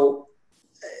 So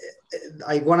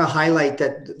I want to highlight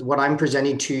that what I'm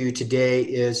presenting to you today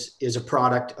is a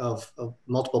product of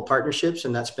multiple partnerships,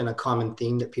 and that's been a common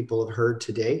theme that people have heard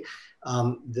today.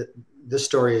 This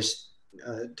story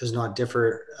does not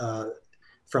differ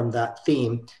from that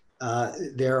theme.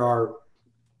 There are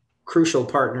crucial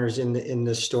partners in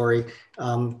this story.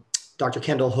 Dr.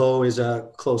 Kendall Ho is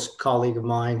a close colleague of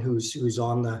mine who's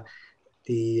on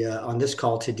on this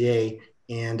call today.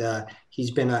 And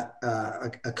he's been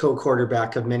a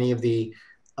co-quarterback of many of the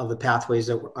pathways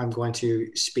that I'm going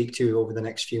to speak to over the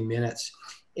next few minutes.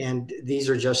 And these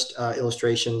are just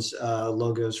illustrations,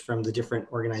 logos from the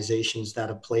different organizations that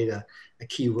have played a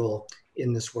key role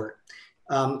in this work.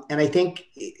 And I think,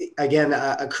 again,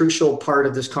 a crucial part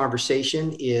of this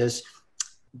conversation is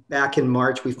back in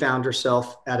March, we found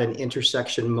ourselves at an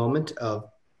intersection moment of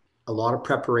a lot of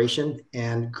preparation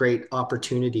and great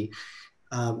opportunity.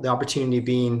 The opportunity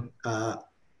being a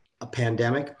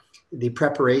pandemic. The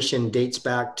preparation dates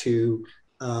back to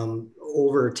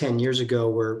over 10 years ago,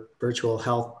 where virtual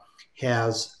health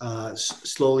has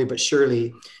slowly but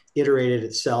surely iterated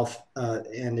itself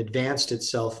and advanced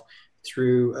itself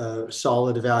through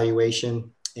solid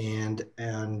evaluation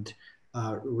and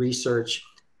research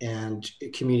and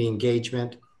community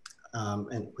engagement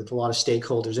and with a lot of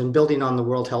stakeholders, and building on the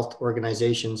World Health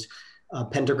Organization's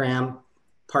pentagram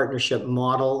partnership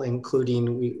model,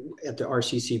 including at the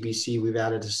RCCBC, we've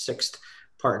added a sixth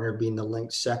partner being the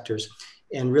linked sectors,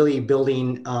 and really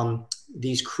building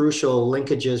these crucial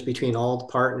linkages between all the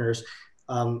partners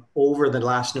over the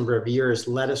last number of years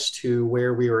led us to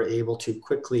where we were able to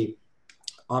quickly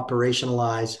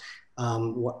operationalize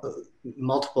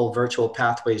multiple virtual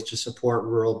pathways to support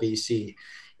rural BC.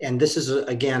 And this is,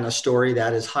 again, a story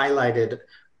that is highlighted.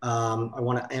 I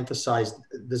want to emphasize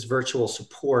this virtual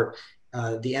support.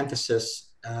 The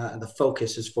emphasis, the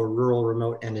focus is for rural,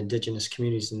 remote, and Indigenous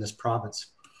communities in this province.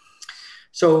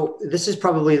 So this is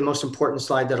probably the most important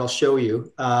slide that I'll show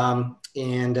you.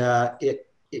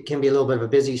 It can be a little bit of a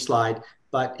busy slide,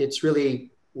 but it's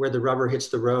really where the rubber hits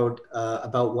the road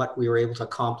about what we were able to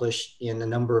accomplish in a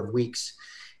number of weeks.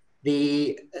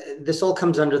 This all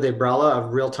comes under the umbrella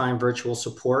of real-time virtual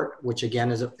support, which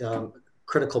again is a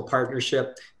critical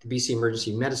partnership, the BC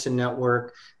Emergency Medicine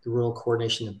Network, the Rural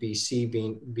Coordination of BC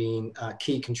being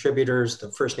key contributors,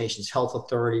 the First Nations Health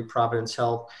Authority, Providence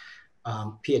Health,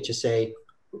 PHSA,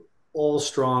 all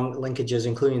strong linkages,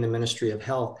 including the Ministry of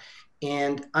Health.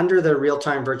 And under the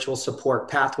real-time virtual support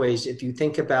pathways, if you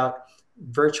think about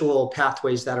virtual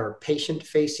pathways that are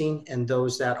patient-facing and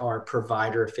those that are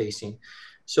provider-facing.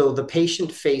 So the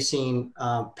patient-facing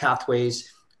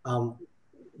pathways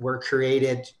were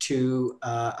created to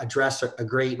address a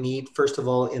great need, first of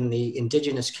all, in the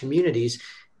Indigenous communities.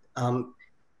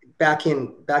 Back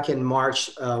in March,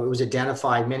 it was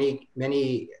identified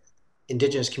many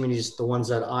Indigenous communities, the ones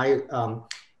that I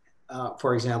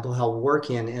for example, help work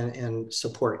in and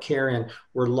support care in,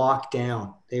 were locked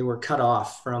down. They were cut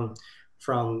off from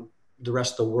the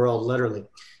rest of the world, literally.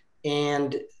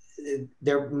 And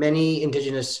there are many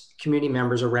Indigenous community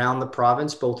members around the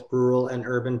province, both rural and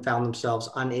urban, found themselves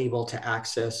unable to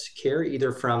access care,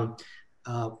 either from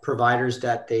providers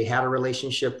that they had a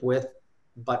relationship with,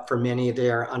 but for many, they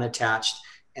are unattached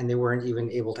and they weren't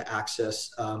even able to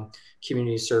access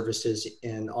community services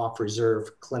in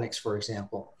off-reserve clinics, for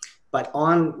example. But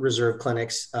on reserve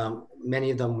clinics,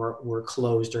 many of them were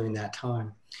closed during that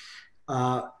time.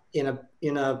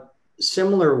 In a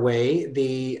similar way,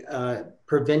 the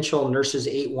provincial Nurses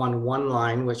 811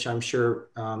 line, which I'm sure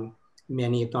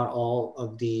many, if not all,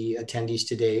 of the attendees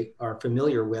today are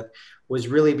familiar with, was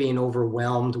really being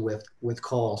overwhelmed with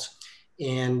calls.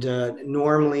 And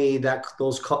normally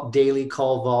those daily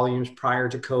call volumes prior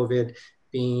to COVID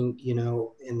being, in a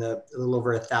little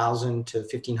over 1,000 to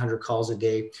 1,500 calls a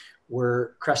day,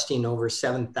 were cresting over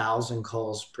 7,000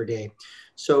 calls per day.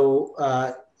 So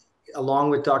along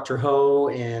with Dr. Ho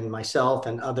and myself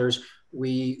and others,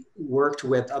 we worked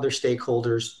with other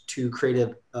stakeholders to create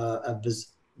a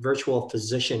virtual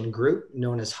physician group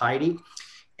known as Heidi.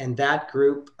 And that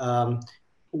group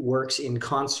works in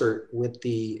concert with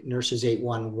the Nurses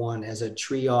 811 as a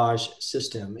triage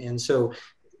system. And so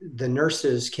the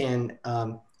nurses can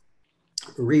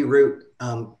reroute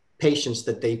patients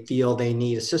that they feel they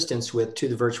need assistance with to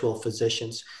the virtual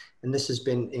physicians. And this has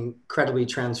been incredibly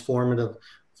transformative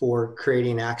for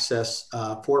creating access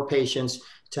for patients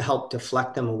to help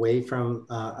deflect them away from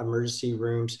emergency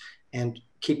rooms and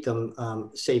keep them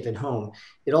safe at home.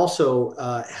 It also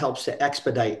helps to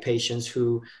expedite patients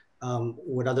who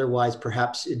would otherwise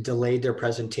perhaps delay their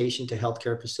presentation to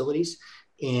healthcare facilities.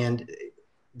 And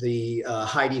the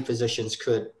Heidi physicians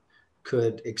could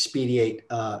expedite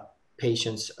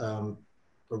patients'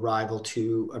 arrival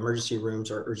to emergency rooms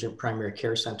or urgent primary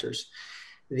care centers.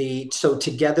 So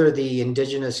together, the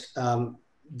Indigenous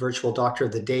Virtual Doctor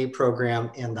of the Day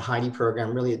program and the Heidi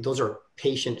program, really, those are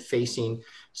patient-facing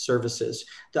services.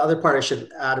 The other part I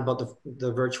should add about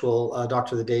the Virtual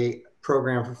Doctor of the Day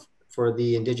program for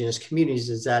the Indigenous communities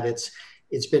is that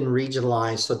it's been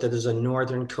regionalized so that there's a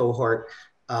northern cohort,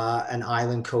 an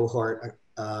island cohort,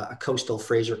 a coastal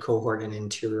Fraser cohort, and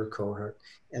interior cohort,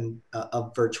 and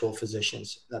of virtual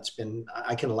physicians.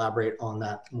 I can elaborate on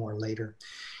that more later.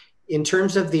 In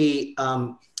terms of the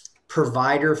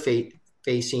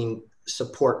provider-facing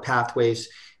support pathways,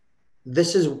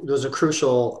 was a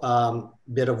crucial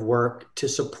bit of work to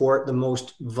support the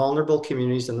most vulnerable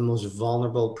communities and the most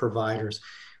vulnerable providers.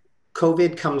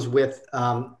 COVID comes with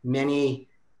many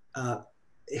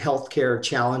healthcare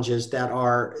challenges that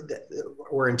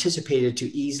were anticipated to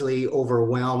easily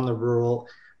overwhelm the rural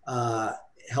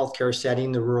healthcare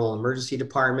setting, the rural emergency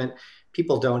department.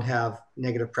 People don't have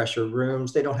negative pressure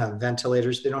rooms. They don't have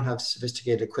ventilators. They don't have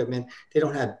sophisticated equipment. They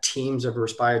don't have teams of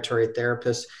respiratory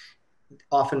therapists.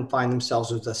 Often find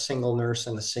themselves with a single nurse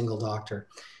and a single doctor.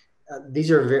 And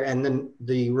then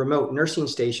the remote nursing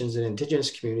stations in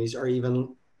Indigenous communities are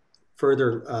even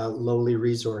further lowly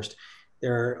resourced.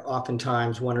 There are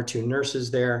oftentimes one or two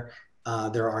nurses there.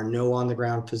 There are no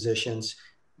on-the-ground physicians.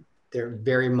 There are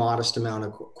very modest amount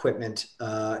of equipment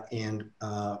and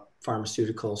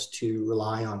pharmaceuticals to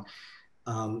rely on.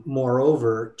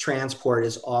 Moreover, transport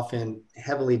is often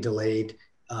heavily delayed.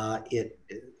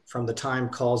 From the time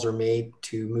calls are made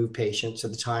to move patients to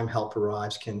the time help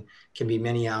arrives can be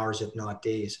many hours, if not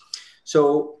days.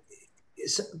 So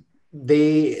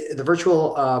the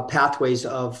virtual pathways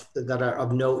that are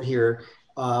of note here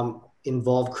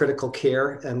involve critical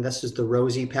care, and this is the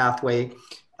ROSI pathway.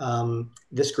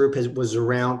 This group was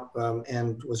around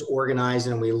and was organized,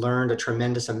 and we learned a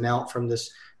tremendous amount from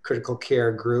this critical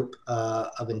care group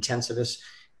of intensivists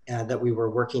that we were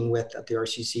working with at the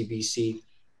RCCBC.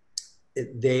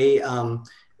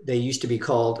 They used to be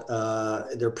called,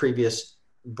 their previous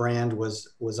brand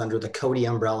was under the Cody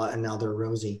umbrella, and now they're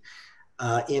ROSI.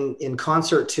 In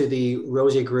concert to the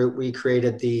ROSI group, we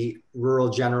created the Rural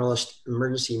Generalist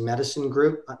Emergency Medicine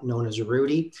Group, known as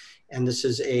RUDI. And this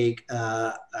is a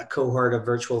cohort of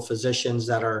virtual physicians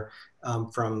that are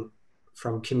from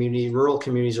rural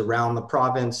communities around the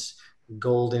province,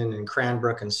 Golden and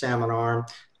Cranbrook and Salmon Arm,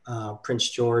 Prince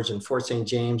George and Fort St.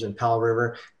 James and Powell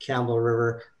River, Campbell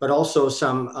River, but also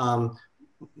some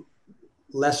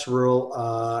less rural,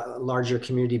 larger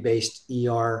community-based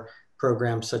ER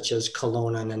programs such as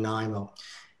Kelowna and Nanaimo.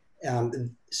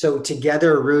 So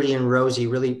together, RUDI and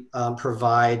ROSI really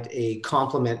provide a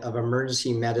complement of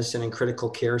emergency medicine and critical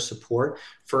care support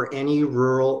for any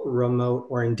rural, remote,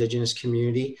 or Indigenous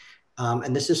community.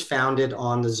 And this is founded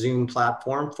on the Zoom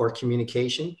platform for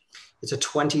communication. It's a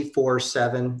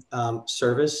 24/7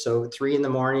 service, so 3 in the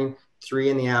morning,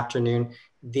 3 in the afternoon.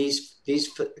 These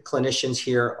clinicians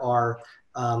here are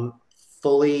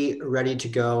fully ready to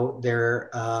go.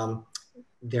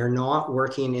 They're not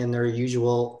working in their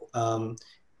usual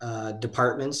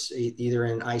departments, either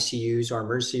in ICUs or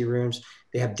emergency rooms.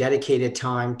 They have dedicated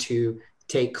time to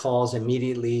take calls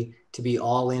immediately, to be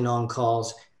all in on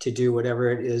calls, to do whatever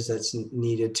it is that's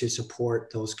needed to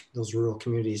support those rural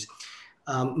communities.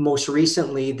 Most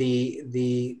recently,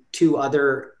 the 2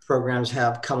 other programs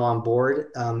have come on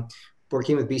board,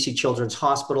 working with BC Children's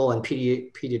Hospital and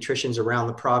pediatricians around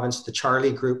the province. The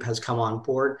Charlie Group has come on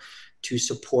board to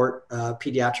support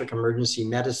pediatric emergency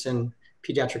medicine,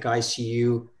 pediatric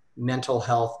ICU, mental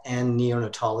health, and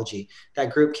neonatology.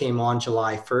 That group came on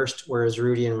July 1st, whereas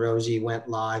RUDI and ROSI went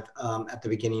live at the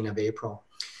beginning of April.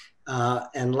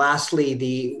 And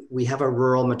lastly, we have a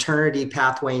rural maternity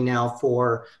pathway now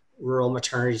for rural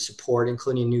maternity support,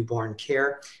 including newborn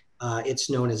care. It's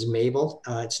known as MABEL.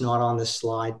 It's not on this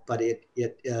slide, but it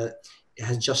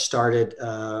has just started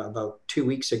about 2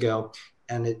 weeks ago,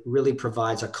 and it really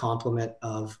provides a complement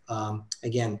of,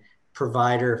 again,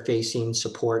 provider-facing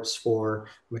supports for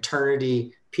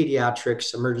maternity,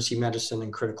 pediatrics, emergency medicine,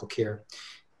 and critical care.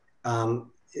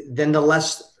 Then the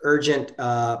less urgent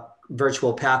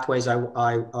virtual pathways, I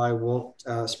won't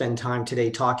spend time today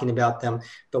talking about them,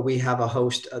 but we have a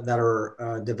host that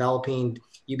are developing.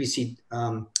 UBC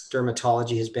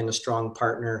Dermatology has been a strong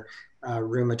partner,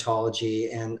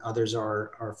 rheumatology, and others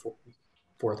are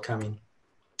forthcoming.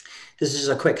 This is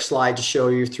a quick slide to show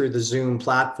you through the Zoom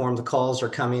platform. The calls are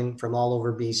coming from all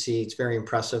over BC. It's very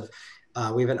impressive.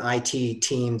 We have an IT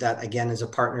team that, again, is a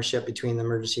partnership between the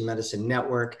Emergency Medicine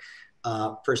Network,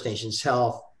 First Nations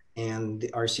Health, and the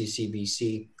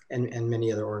RCCBC, and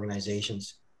many other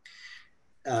organizations.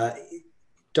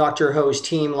 Dr. Ho's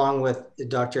team, along with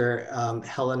Dr.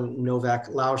 Helen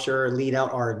Novak-Lauscher, lead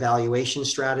out our evaluation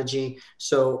strategy.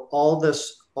 So all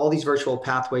these virtual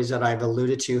pathways that I've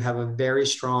alluded to have a very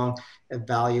strong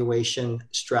evaluation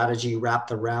strategy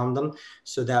wrapped around them,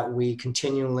 so that we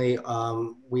continually,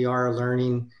 we are a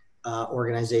learning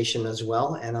organization as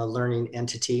well, and a learning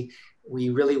entity. We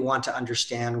really want to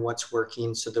understand what's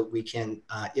working so that we can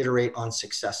iterate on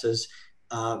successes,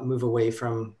 move away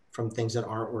from things that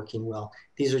aren't working well.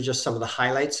 These are just some of the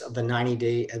highlights of the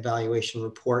 90-day evaluation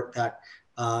report that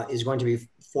is going to be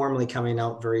formally coming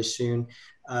out very soon,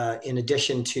 in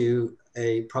addition to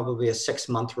probably a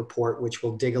 6-month report, which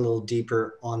will dig a little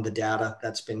deeper on the data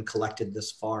that's been collected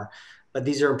this far. But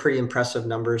these are pretty impressive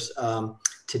numbers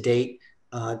to date,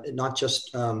 not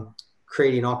just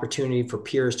creating opportunity for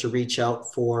peers to reach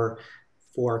out for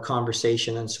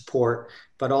conversation and support,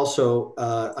 but also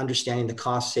understanding the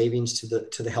cost savings to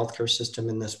the healthcare system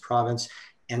in this province,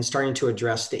 and starting to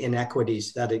address the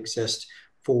inequities that exist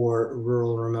for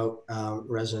rural, remote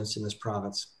residents in this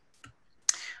province.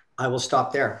 I will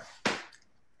stop there.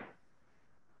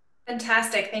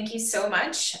 Fantastic. Thank you so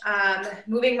much.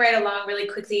 Moving right along really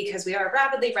quickly, because we are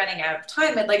rapidly running out of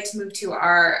time, I'd like to move to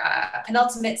our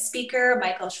penultimate speaker,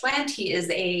 Michael Schwandt. He is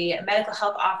a medical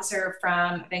health officer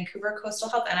from Vancouver Coastal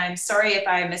Health, and I'm sorry if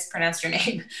I mispronounced your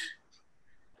name.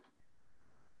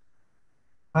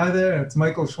 Hi there, it's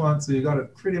Michael Schwandt, so you got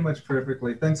it pretty much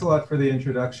perfectly. Thanks a lot for the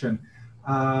introduction.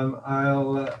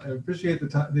 I'll appreciate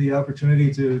the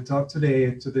opportunity to talk today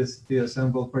to the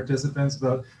assembled participants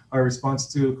about our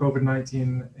response to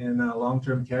COVID-19 in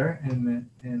long-term care in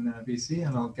BC,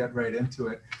 and I'll get right into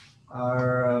it.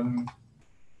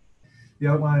 The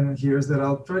outline here is that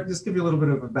I'll try to just give you a little bit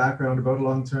of a background about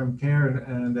long-term care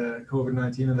and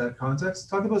COVID-19 in that context.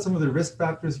 Talk about some of the risk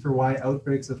factors for why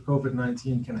outbreaks of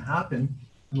COVID-19 can happen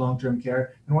in long-term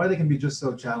care and why they can be just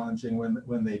so challenging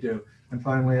when they do. And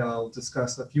finally, I'll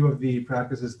discuss a few of the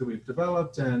practices that we've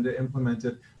developed and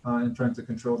implemented in trying to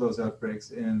control those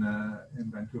outbreaks in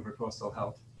Vancouver Coastal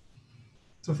Health.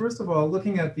 So first of all,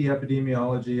 looking at the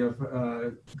epidemiology of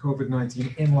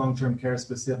COVID-19 in long-term care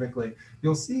specifically,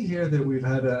 you'll see here that we've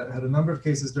had a number of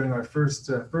cases during our first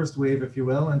wave, if you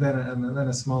will, and then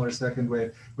a smaller second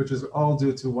wave, which is all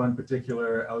due to one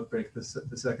particular outbreak, the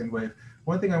second wave.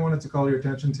 One thing I wanted to call your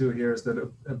attention to here is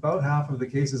that about half of the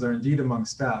cases are indeed among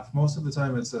staff. Most of the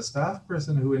time it's a staff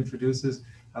person who introduces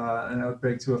an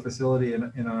outbreak to a facility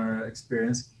in our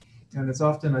experience. And it's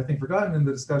often, I think, forgotten in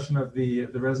the discussion of the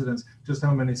residents just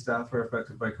how many staff are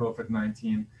affected by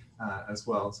COVID-19 as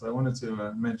well. So I wanted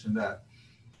to mention that.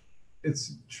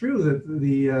 It's true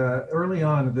that early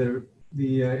on,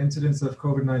 the incidence of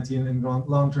COVID-19 in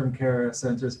long-term care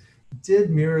centers did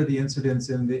mirror the incidence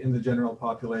in the general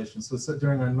population. So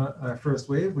during our first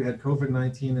wave, we had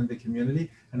COVID-19 in the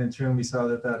community, and in turn we saw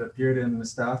that appeared in the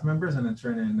staff members and in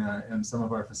turn in some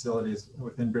of our facilities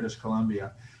within British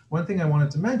Columbia. One thing I wanted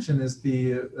to mention is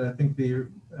I think the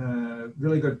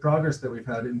really good progress that we've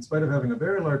had in spite of having a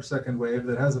very large second wave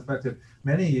that has affected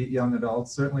many young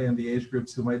adults, certainly in the age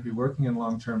groups who might be working in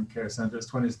long-term care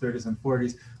centers, 20s, 30s, and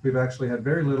 40s. We've actually had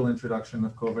very little introduction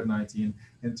of COVID-19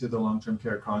 into the long-term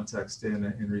care context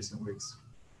in recent weeks.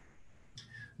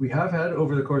 We have had,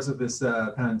 over the course of this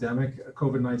pandemic,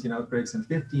 COVID-19 outbreaks in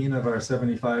 15 of our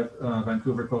 75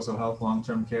 Vancouver Coastal Health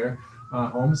long-term care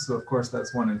homes. So of course,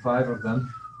 that's 1 in 5 of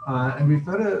them. And we've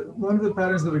had one of the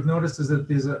patterns that we've noticed is that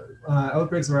these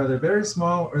outbreaks are either very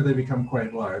small or they become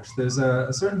quite large. There's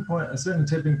a certain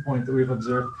tipping point that we've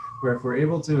observed where if we're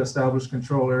able to establish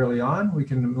control early on, we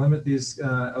can limit these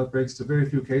outbreaks to very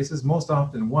few cases, most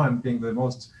often 1 being the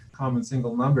most common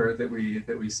single number that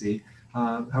we see.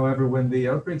 However, when the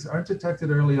outbreaks aren't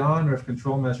detected early on, or if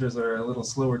control measures are a little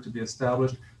slower to be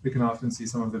established, we can often see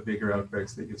some of the bigger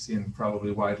outbreaks that you've seen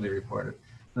probably widely reported.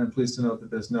 And I'm pleased to note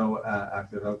that there's no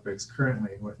active outbreaks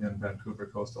currently within Vancouver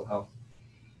Coastal Health.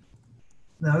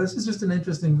 Now, this is just an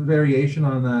interesting variation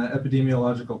on the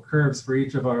epidemiological curves for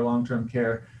each of our long-term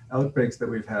care outbreaks that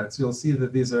we've had. So you'll see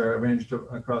that these are arranged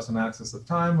across an axis of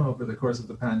time over the course of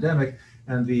the pandemic,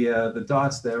 and the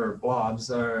dots there, or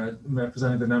blobs, are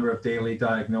representing the number of daily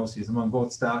diagnoses among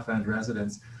both staff and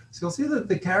residents. So you'll see that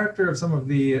the character of some of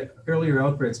the earlier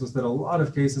outbreaks was that a lot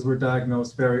of cases were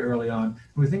diagnosed very early on. And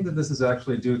we think that this is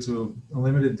actually due to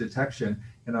limited detection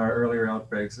in our earlier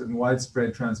outbreaks and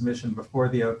widespread transmission before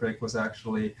the outbreak was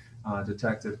actually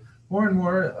detected. More and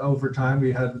more over time,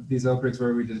 we had these outbreaks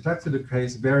where we detected a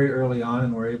case very early on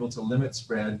and were able to limit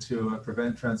spread to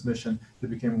prevent transmission that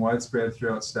became widespread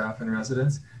throughout staff and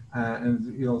residents.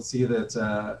 And you'll see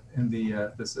that in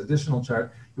this additional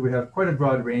chart, we have quite a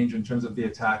broad range in terms of the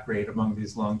attack rate among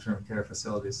these long-term care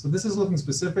facilities. So this is looking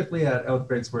specifically at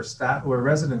outbreaks where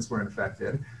residents were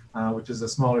infected, which is a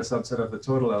smaller subset of the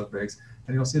total outbreaks.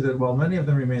 And you'll see that while many of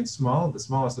them remain small, the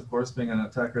smallest, of course, being an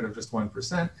attack rate of just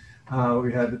 1%,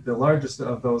 we had the largest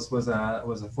of those was a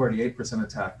 48%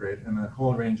 attack rate, and a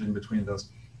whole range in between those.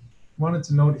 Wanted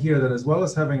to note here that as well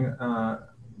as having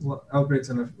outbreaks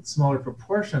in a smaller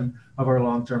proportion of our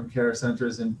long-term care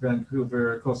centers in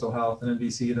Vancouver Coastal Health and in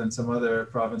BC than some other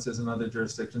provinces and other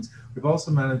jurisdictions, we've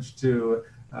also managed to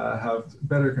have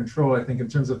better control, I think, in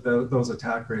terms of those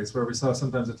attack rates, where we saw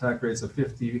sometimes attack rates of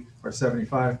 50 or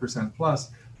 75%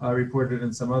 plus reported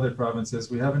in some other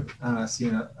provinces. We haven't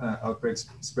seen outbreaks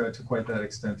spread to quite that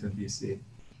extent in BC.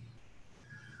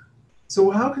 So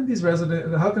how can these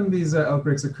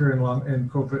outbreaks occur in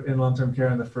long-term care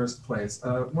in the first place?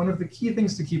 One of the key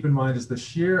things to keep in mind is the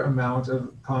sheer amount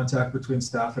of contact between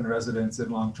staff and residents in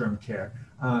long-term care.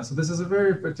 So this is a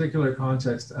very particular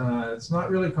context. It's not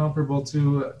really comparable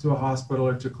to a hospital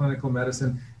or to clinical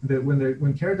medicine. That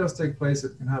when care does take place,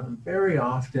 it can happen very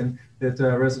often that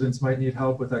residents might need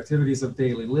help with activities of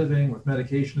daily living, with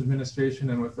medication administration,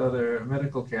 and with other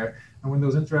medical care. And when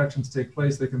those interactions take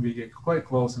place, they can be quite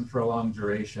close and for a long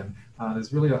duration.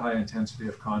 There's really a high intensity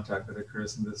of contact that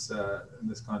occurs in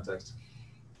this context.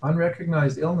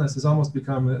 Unrecognized illness has almost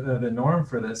become the norm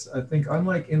for this. I think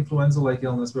unlike influenza-like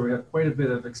illness, where we have quite a bit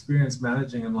of experience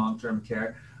managing in long-term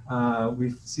care,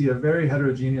 we see a very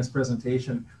heterogeneous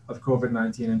presentation of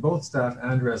COVID-19 in both staff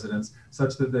and residents,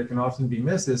 such that there can often be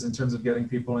misses in terms of getting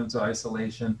people into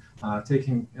isolation,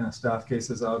 taking staff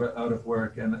cases out of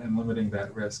work and limiting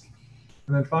that risk.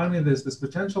 And then finally, there's this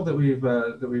potential that we've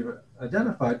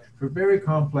identified for very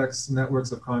complex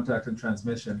networks of contact and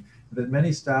transmission, that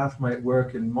many staff might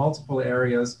work in multiple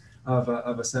areas of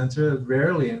a center,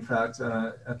 rarely, in fact,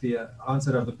 at the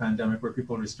onset of the pandemic, where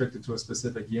people are restricted to a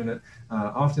specific unit,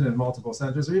 often in multiple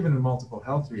centers or even in multiple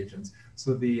health regions.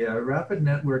 So the rapid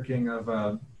networking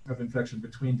of infection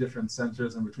between different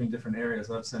centers and between different areas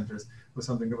of centers was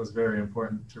something that was very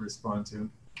important to respond to.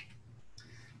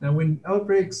 Now, when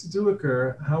outbreaks do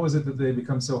occur, how is it that they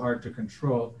become so hard to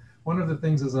control? One of the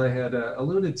things, as I had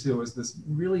alluded to, is this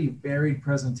really varied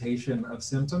presentation of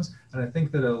symptoms. And I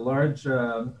think that a large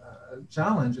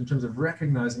challenge in terms of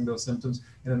recognizing those symptoms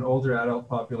in an older adult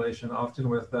population, often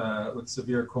with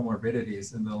severe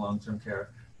comorbidities in the long-term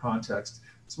care context.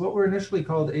 So what were initially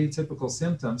called atypical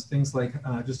symptoms, things like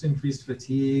just increased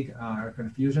fatigue or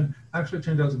confusion, actually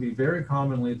turned out to be very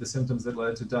commonly the symptoms that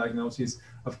led to diagnoses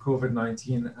of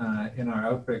COVID-19 in our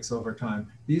outbreaks over time.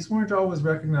 These weren't always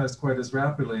recognized quite as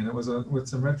rapidly, and it was with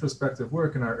some retrospective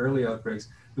work in our early outbreaks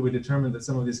that we determined that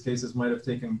some of these cases might have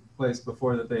taken place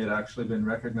before that they had actually been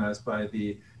recognized by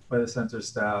the center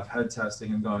staff, had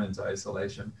testing, and gone into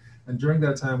isolation. And during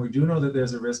that time, we do know that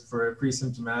there's a risk for a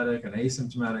pre-symptomatic and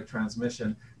asymptomatic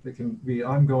transmission that can be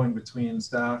ongoing between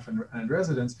staff and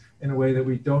residents in a way that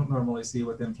we don't normally see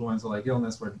with influenza-like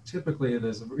illness, where typically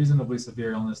there's a reasonably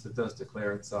severe illness that does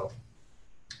declare itself.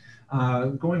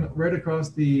 Going right across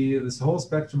this whole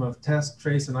spectrum of test,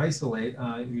 trace, and isolate,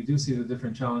 you do see the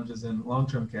different challenges in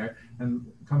long-term care.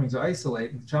 And coming to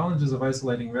isolate, the challenges of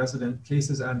isolating resident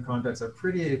cases and contacts are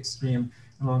pretty extreme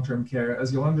in long-term care.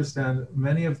 As you'll understand,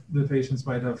 many of the patients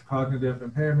might have cognitive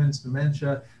impairments,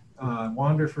 dementia,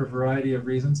 wander for a variety of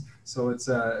reasons. So it's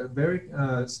very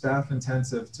staff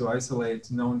intensive to isolate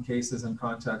known cases and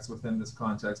contacts within this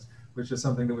context, which is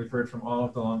something that we've heard from all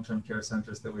of the long-term care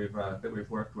centers that we've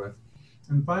worked with.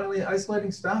 And finally,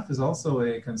 isolating staff is also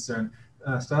a concern.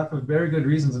 Staff have very good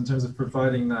reasons in terms of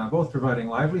providing both providing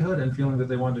livelihood and feeling that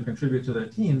they want to contribute to their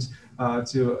teams not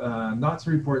to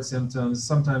report symptoms,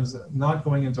 sometimes not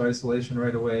going into isolation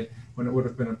right away when it would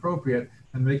have been appropriate,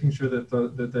 and making sure that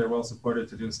that they're well supported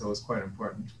to do so is quite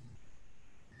important.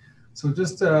 So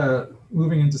just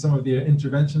moving into some of the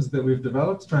interventions that we've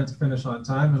developed, trying to finish on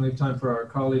time and leave time for our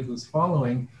colleague who's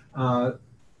following.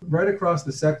 Right across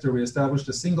the sector, we established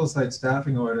a single site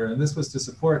staffing order, and this was to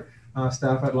support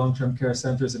staff at long-term care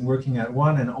centers in working at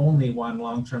one and only one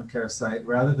long-term care site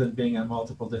rather than being at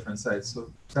multiple different sites.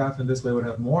 So staff in this way would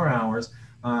have more hours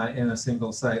in a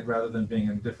single site rather than being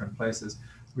in different places.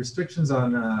 Restrictions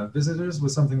on visitors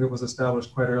was something that was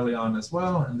established quite early on as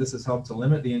well, and this has helped to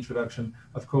limit the introduction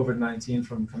of COVID-19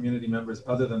 from community members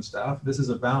other than staff. This is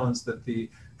a balance that the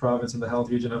province and the health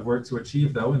region have worked to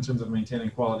achieve, though, in terms of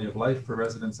maintaining quality of life for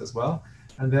residents as well.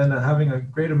 And then having a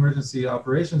great emergency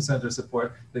operations center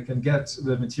support that can get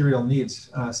the material needs,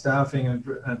 staffing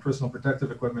and personal protective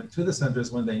equipment to the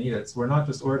centers when they need it. So we're not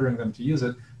just ordering them to use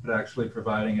it, but actually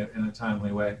providing it in a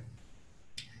timely way.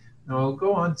 Now I'll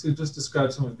go on to just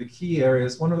describe some of the key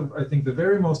areas. One of, I think, the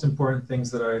very most important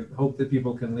things that I hope that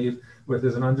people can leave with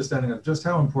is an understanding of just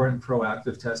how important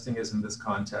proactive testing is in this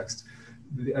context.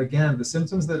 Again, the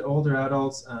symptoms that older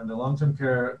adults and the long-term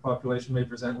care population may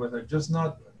present with are just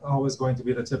not always going to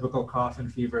be the typical cough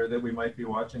and fever that we might be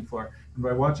watching for. And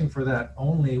by watching for that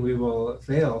only, we will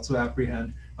fail to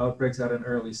apprehend outbreaks at an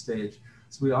early stage.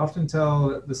 So we often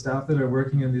tell the staff that are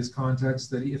working in these contexts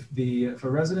that if a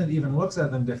resident even looks at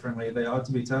them differently, they ought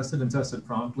to be tested and tested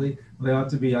promptly. They ought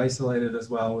to be isolated as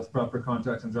well with proper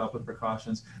contact and droplet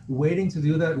precautions. Waiting to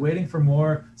do that, waiting for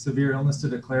more severe illness to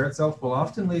declare itself will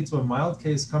often lead to a mild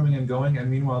case coming and going, and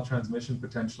meanwhile transmission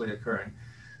potentially occurring.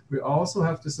 We also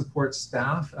have to support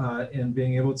staff in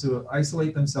being able to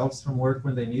isolate themselves from work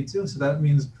when they need to. So that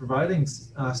means providing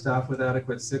staff with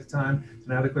adequate sick time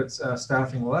and adequate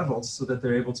staffing levels so that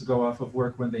they're able to go off of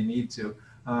work when they need to.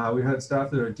 We've had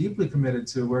staff that are deeply committed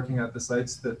to working at the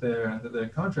sites that they're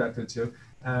contracted to,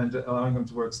 and allowing them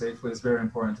to work safely is very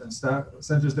important. And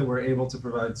centers that were able to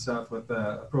provide staff with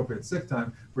appropriate sick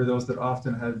time were those that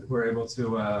often were able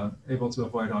to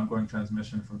avoid ongoing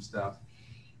transmission from staff.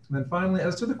 And then finally,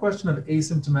 as to the question of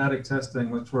asymptomatic testing,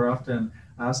 which we're often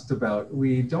asked about,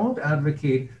 we don't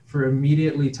advocate for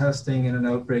immediately testing in an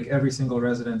outbreak every single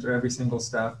resident or every single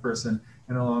staff person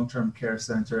in a long-term care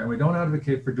center. And we don't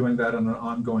advocate for doing that on an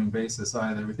ongoing basis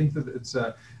either. We think that it's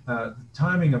the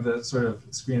timing of the sort of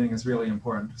screening is really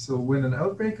important. So when an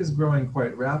outbreak is growing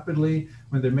quite rapidly,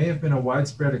 when there may have been a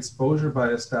widespread exposure by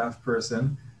a staff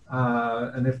person,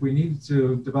 and if we need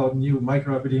to develop new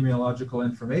microepidemiological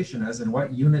information, as in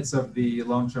what units of the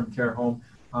long-term care home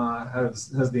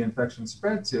has the infection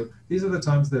spread to, these are the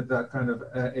times that that kind of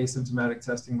asymptomatic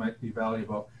testing might be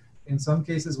valuable. In some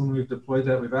cases, when we've deployed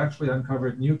that, we've actually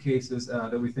uncovered new cases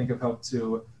that we think have helped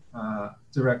to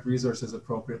direct resources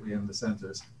appropriately in the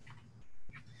centers.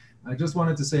 I just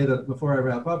wanted to say that before I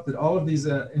wrap up, that all of these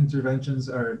interventions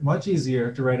are much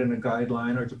easier to write in a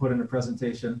guideline or to put in a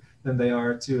presentation than they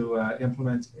are to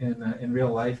implement in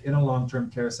real life in a long-term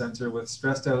care center with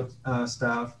stressed out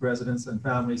staff, residents, and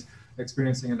families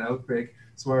experiencing an outbreak.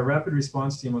 So our rapid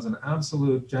response team was an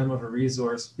absolute gem of a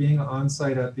resource, being on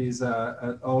site at these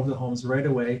at all of the homes right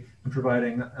away and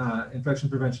providing infection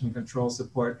prevention and control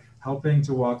support, helping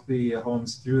to walk the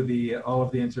homes through all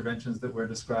of the interventions that we're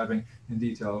describing in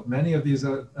detail. Many of these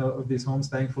homes,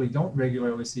 thankfully, don't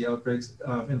regularly see outbreaks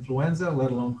of influenza,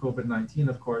 let alone COVID-19,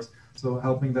 of course. So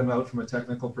helping them out from a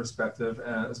technical perspective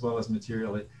as well as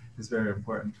materially is very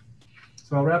important.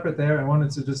 So I'll wrap it there. I wanted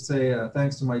to just say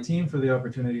thanks to my team for the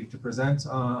opportunity to present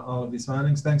all of these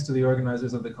findings. Thanks to the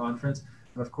organizers of the conference.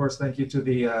 And of course, thank you to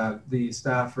the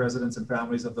staff, residents, and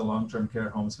families of the long-term care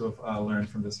homes who have learned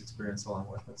from this experience along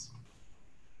with us.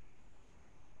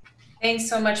 Thanks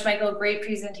so much, Michael. Great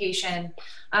presentation.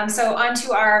 So on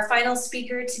to our final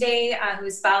speaker today, who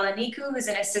is Bala Nikku, who's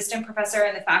an assistant professor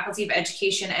in the Faculty of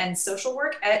Education and Social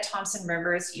Work at Thompson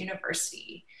Rivers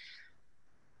University.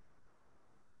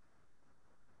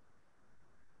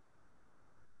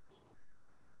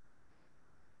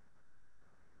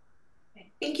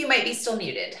 I think you might be still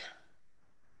muted.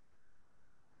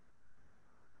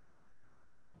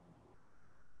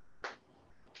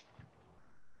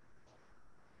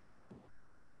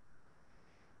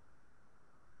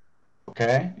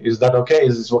 Okay, is that okay?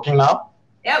 Is this working now?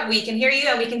 Yeah, we can hear you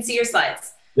and we can see your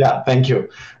slides. Yeah, thank you.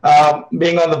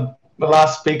 Being on the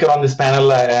last speaker on this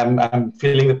panel, I'm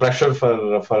feeling the pressure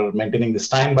for maintaining this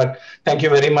time, but thank you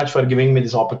very much for giving me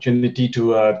this opportunity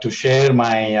to share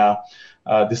my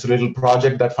this little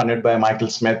project that funded by Michael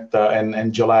Smith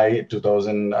in July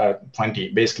 2020.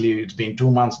 Basically, it's been 2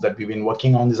 months that we've been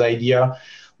working on this idea.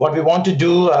 What we want to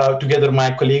do together, my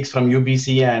colleagues from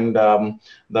UBC and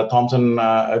the Thompson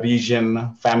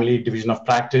region family division of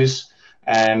practice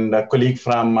and a colleague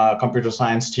from computer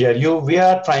science TRU, we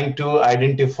are trying to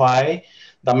identify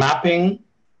the mapping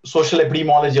social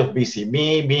epidemiology of BC.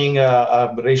 Me being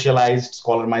a racialized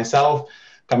scholar myself,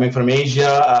 coming from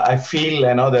Asia, I feel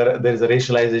there's a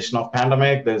racialization of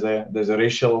pandemic. There's a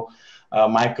racial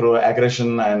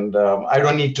microaggression, and I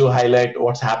don't need to highlight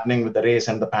what's happening with the race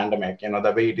and the pandemic.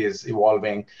 The way it is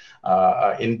evolving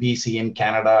in BC, in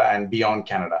Canada, and beyond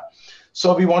Canada.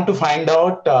 So we want to find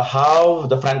out how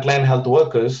the frontline health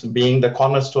workers, being the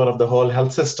cornerstone of the whole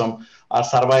health system, are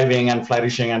surviving and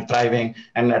flourishing and thriving,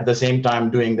 and at the same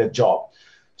time doing their job.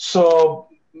 So.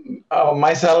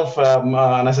 Myself,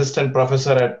 an assistant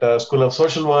professor at School of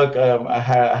Social Work,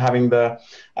 having the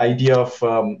idea of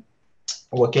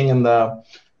working in the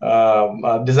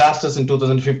disasters in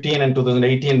 2015 and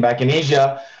 2018 back in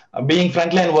Asia. Being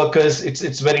frontline workers,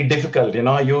 it's very difficult.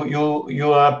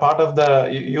 You are part of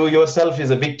you yourself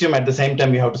is a victim. At the same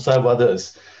time, you have to serve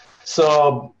others.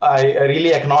 So I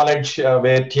really acknowledge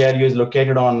where TRU is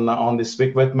located on this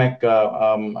Wik-Wik-Mek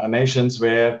nations,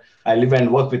 where I live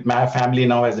and work with my family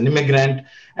now as an immigrant.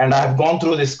 And I've gone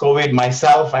through this COVID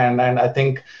myself, and I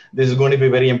think this is going to be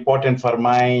very important for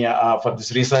for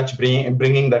this research,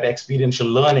 bringing that experiential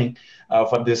learning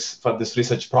for this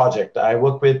research project. I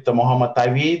work with Mohammed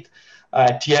Tawhid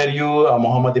at TRU,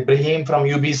 Mohammed Ibrahim from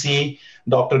UBC,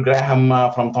 Dr. Graham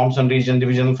from Thompson Region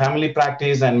Divisional Family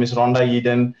Practice, and Ms. Rhonda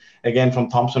Eden, again from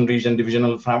Thompson Region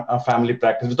Divisional Family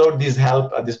Practice. Without this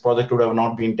help, this project would have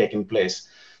not been taken place.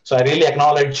 So I really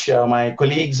acknowledge my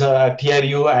colleagues at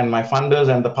TRU and my funders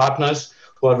and the partners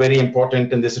who are very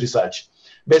important in this research.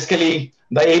 Basically,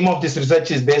 the aim of this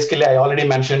research is basically, I already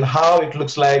mentioned how it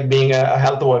looks like being a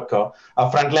health worker, a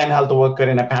frontline health worker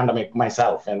in a pandemic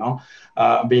myself,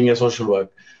 being a social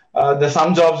work.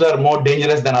 Some jobs are more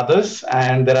dangerous than others,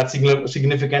 and there are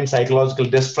significant psychological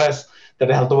distress that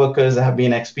health workers have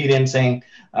been experiencing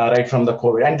right from the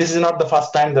COVID. And this is not the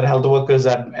first time that health workers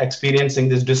are experiencing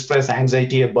this distress,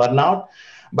 anxiety, or burnout,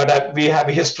 but we have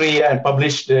a history and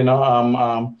published,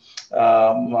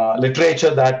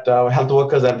 literature that health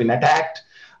workers have been attacked.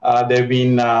 They've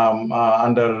been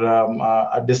under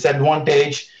a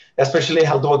disadvantage, especially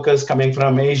health workers coming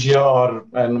from Asia or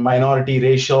minority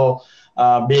racial,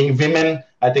 being women.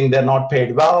 I think they're not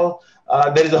paid well.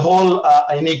 There is a whole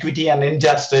inequity and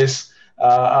injustice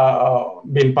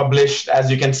been published, as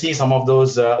you can see some of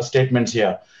those statements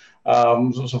here.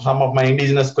 So some of my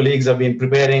indigenous colleagues have been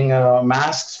preparing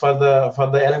masks for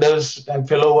the elders and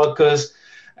fellow workers,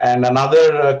 And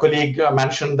another colleague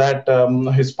mentioned that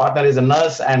his partner is a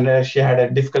nurse and she had a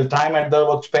difficult time at the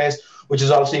workspace, which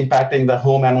is also impacting the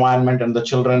home environment and the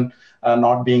children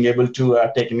not being able to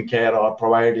take care or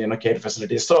provide care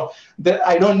facilities. So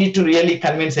I don't need to really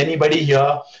convince anybody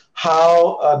here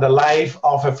how the life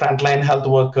of a frontline health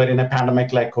worker in a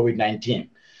pandemic like COVID-19.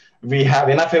 We have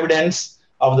enough evidence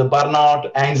of the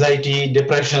burnout, anxiety,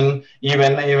 depression,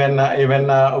 even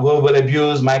verbal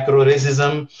abuse,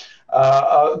 micro-racism,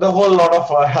 the whole lot of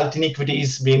health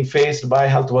inequities being faced by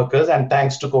health workers, and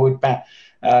thanks to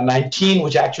COVID-19,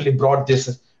 which actually brought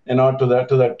this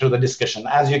to the discussion.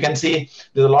 As you can see,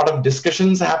 there's a lot of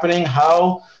discussions happening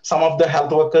how some of the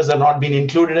health workers are not being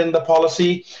included in the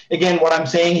policy. Again, what I'm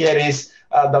saying here is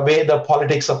the way the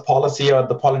politics of policy or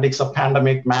the politics of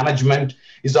pandemic management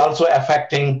is also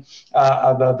affecting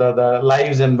the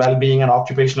lives and well-being and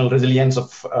occupational resilience of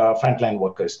frontline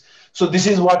workers. So this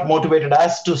is what motivated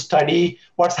us to study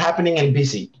what's happening in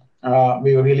BC.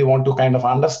 We really want to kind of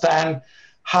understand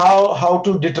how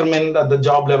to determine the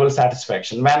job level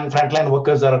satisfaction when frontline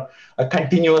workers are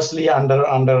continuously under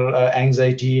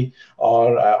anxiety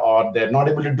or they're not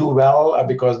able to do well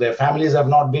because their families have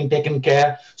not been taken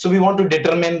care. So we want to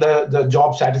determine the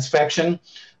job satisfaction.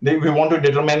 We want to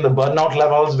determine the burnout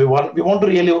levels. We want to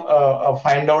really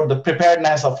find out the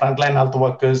preparedness of frontline health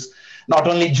workers, not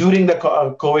only during the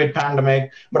COVID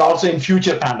pandemic, but also in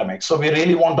future pandemics. So we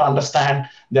really want to understand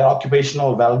their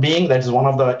occupational well-being. That is one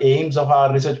of the aims of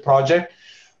our research project.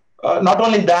 Not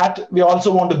only that, we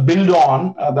also want to build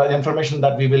on the information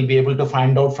that we will be able to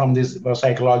find out from this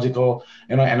psychological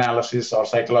analysis or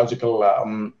psychological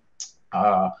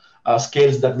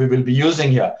scales that we will be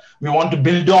using here. We want to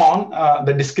build on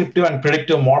the descriptive and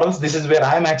predictive models. This is where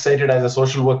I'm excited as a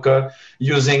social worker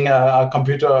using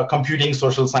computing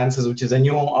social sciences, which is a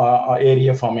new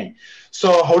area for me.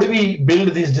 So how do we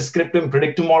build these descriptive and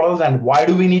predictive models, and why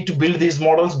do we need to build these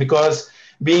models? Because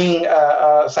being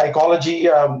psychology,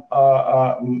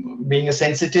 being a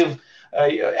sensitive,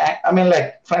 I mean,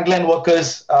 like frontline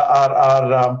workers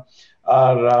are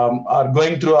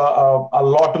going through a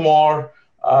lot more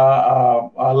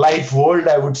life world,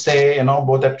 I would say,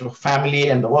 both at family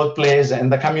and the workplace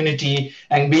and the community,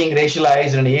 and being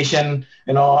racialized and Asian,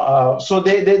 so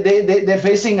they're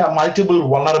facing multiple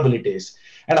vulnerabilities.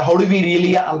 And how do we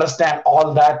really understand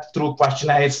all that through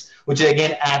questionnaires, which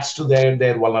again adds to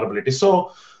their vulnerability?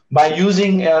 So by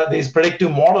using these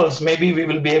predictive models, maybe we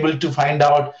will be able to find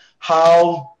out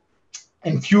how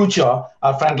in future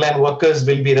our frontline workers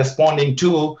will be responding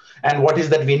to, and what is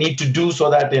that we need to do so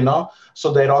that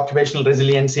so their occupational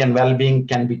resiliency and well-being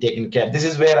can be taken care of. This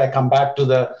is where I come back to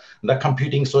the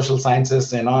computing social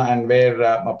sciences, and where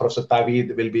Professor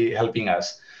Tavid will be helping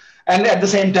us. And at the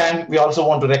same time, we also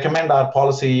want to recommend our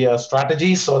policy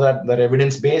strategies so that they're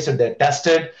evidence-based, they're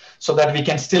tested, so that we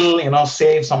can still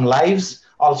save some lives.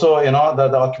 Also,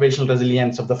 the occupational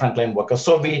resilience of the frontline workers.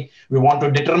 So we want to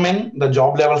determine the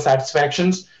job level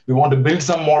satisfactions. We want to build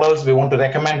some models. We want to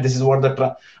recommend. This is what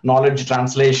the knowledge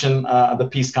translation, the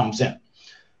piece comes in.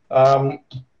 How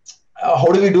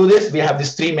do we do this? We have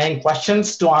these three main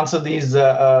questions to answer these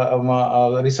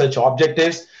research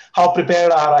objectives. How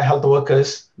prepared are our health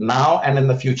workers now and in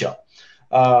the future?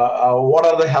 What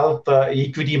are the health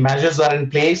equity measures that are in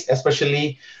place?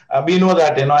 Especially, we know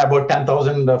that about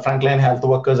 10,000 frontline health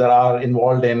workers are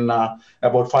involved in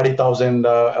about 40,000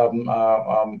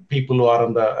 people who are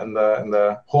in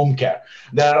the home care.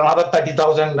 There are another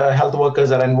 30,000 health workers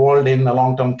that are involved in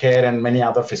long-term care and many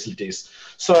other facilities.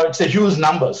 So it's a huge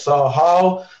number. So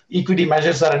how equity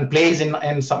measures are in place in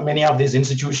many of these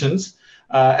institutions,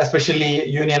 especially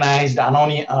unionized,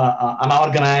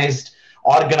 unorganized,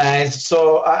 organized.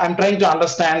 So I'm trying to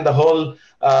understand the whole,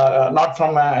 not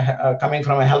from coming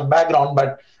from a health background,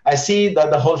 but I see that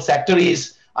the whole sector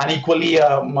is unequally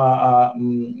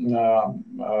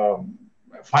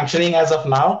functioning as of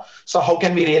now. So how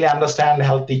can we really understand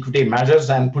health equity measures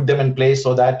and put them in place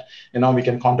so that we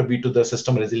can contribute to the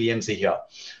system resiliency here?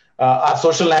 Our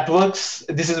social networks,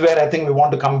 this is where I think we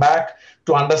want to come back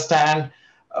to understand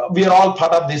we are all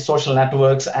part of these social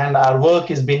networks, and our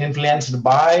work is being influenced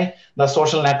by the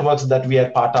social networks that we are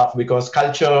part of, because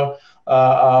culture,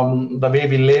 the way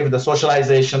we live, the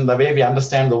socialization, the way we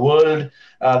understand the world,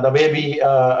 the way we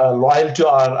loyal to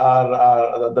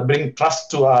the bring trust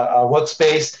to our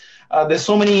workspace. There's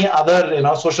so many other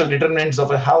social determinants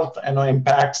of health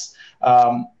impacts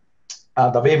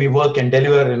the way we work and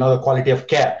deliver the quality of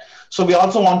care. So we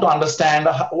also want to understand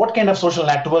what kind of social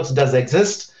networks does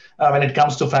exist when it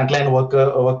comes to frontline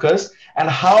workers, and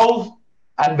how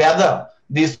and whether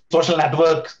these social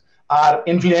networks are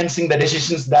influencing the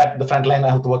decisions that the frontline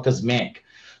health workers make.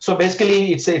 So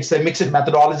basically, it's a mixed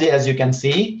methodology, as you can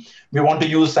see. We want to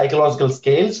use psychological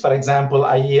scales, for example,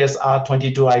 IES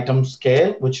R22 item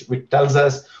scale, which tells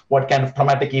us what kind of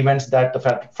traumatic events that the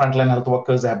frontline health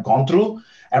workers have gone through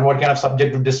and what kind of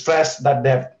subjective distress that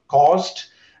they have caused.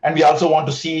 And we also want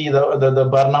to see the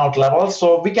burnout levels.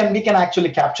 So we can actually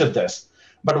capture this.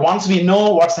 But once we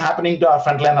know what's happening to our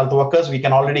frontline health workers, we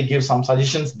can already give some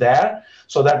suggestions there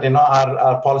so that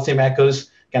our policymakers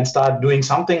can start doing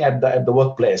something at the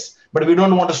workplace. But we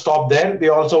don't want to stop there. We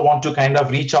also want to kind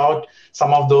of reach out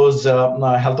some of those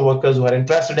health workers who are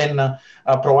interested in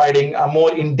providing a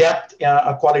more in-depth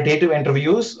qualitative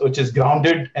interviews, which is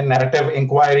grounded in narrative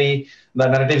inquiry, the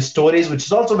narrative stories, which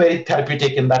is also very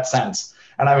therapeutic in that sense.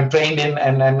 And I've been trained in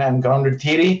and grounded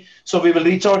theory. So we will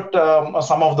reach out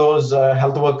some of those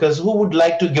health workers who would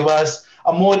like to give us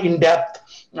a more in-depth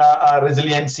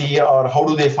resiliency, or how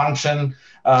do they function,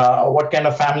 what kind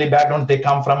of family background they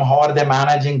come from, how are they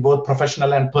managing both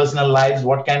professional and personal lives,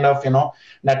 what kind of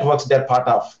networks they're part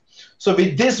of. So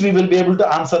with this, we will be able to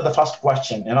answer the first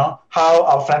question, how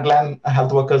our frontline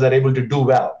health workers are able to do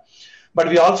well. But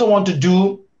we also want to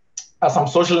do some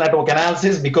social network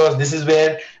analysis, because this is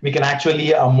where we can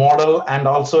actually model and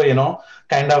also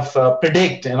kind of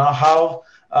predict how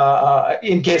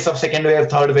in case of second wave,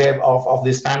 third wave of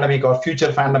this pandemic or future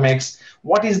pandemics,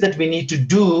 what is that we need to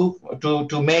do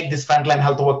to make these frontline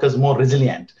health workers more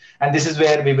resilient. And this is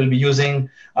where we will be using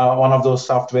one of those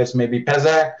softwares, maybe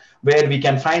PESAC, where we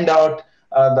can find out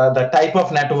the type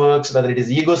of networks, whether it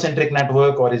is egocentric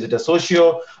network or is it a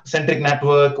socio-centric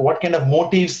network, what kind of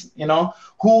motives,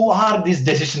 who are these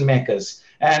decision makers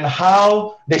and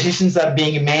how decisions are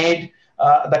being made,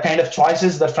 the kind of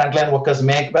choices that frontline workers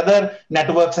make, whether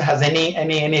networks has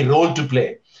any role to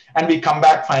play. And we come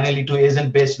back finally to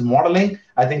agent-based modeling.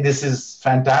 I think this is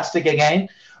fantastic again,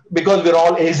 because we're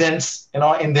all agents,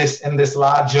 in this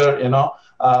larger,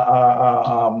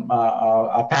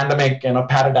 pandemic,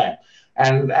 paradigm.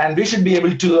 And we should be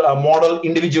able to model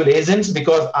individual agents,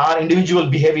 because our individual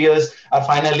behaviors are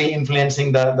finally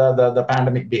influencing the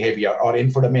pandemic behavior or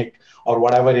infodemic or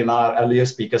whatever our earlier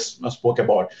speakers spoke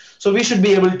about. So we should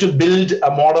be able to build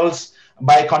models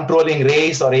by controlling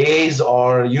race or age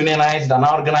or unionized,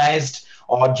 unorganized,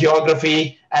 or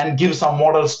geography, and give some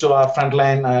models to our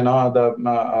frontline,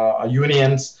 the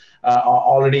unions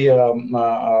already,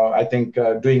 I think,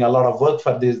 doing a lot of work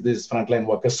for these frontline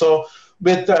workers. So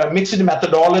with mixed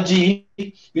methodology,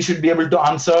 we should be able to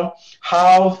answer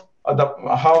how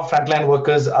frontline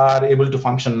workers are able to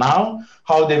function now,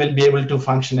 how they will be able to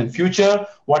function in future,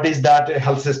 what is that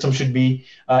health system should be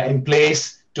in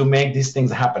place to make these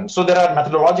things happen. So there are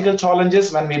methodological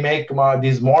challenges when we make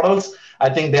these models. I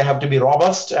think they have to be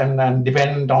robust and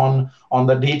depend on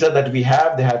the data that we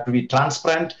have. They have to be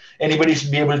transparent. Anybody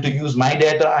should be able to use my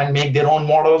data and make their own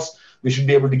models. We should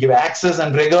be able to give access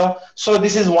and rigor. So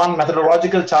this is one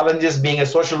methodological challenges, being a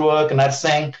social work,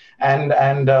 nursing, and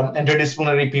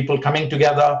interdisciplinary people coming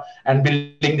together and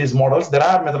building these models. There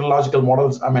are methodological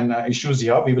models, issues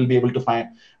here. We will be able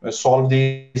to solve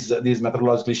these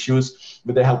methodological issues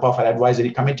with the help of an advisory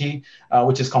committee,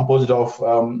 which is composed of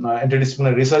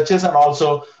interdisciplinary researchers and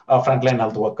also frontline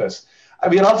health workers.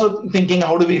 We are also thinking,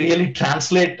 how do we really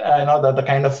translate the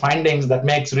kind of findings that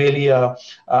makes really a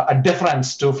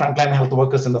difference to frontline health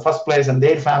workers in the first place and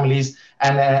their families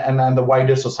and the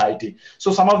wider society.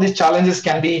 So some of these challenges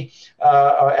can be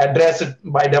addressed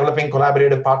by developing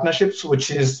collaborative partnerships, which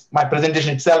is my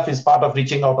presentation itself is part of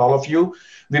reaching out all of you.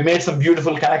 We made some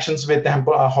beautiful connections with the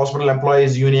Hospital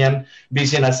Employees Union,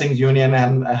 BC Nursing Union,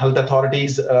 and health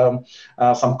authorities.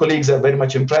 Some colleagues are very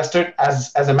much interested.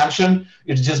 As I mentioned,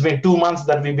 it's just been 2 months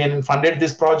that we've been funded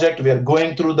this project. We are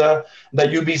going through the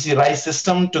UBC RISE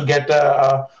system to get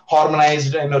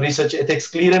harmonized research ethics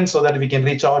clearance so that we can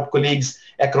reach out colleagues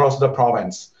across the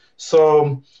province.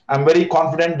 So I'm very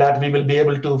confident that we will be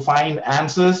able to find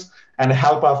answers and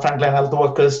help our frontline health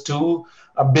workers to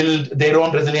build their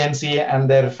own resiliency and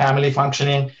their family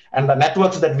functioning, and the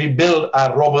networks that we build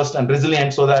are robust and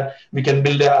resilient so that we can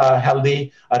build a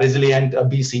healthy, resilient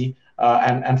BC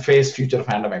and face future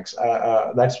pandemics.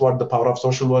 That's what the power of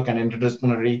social work and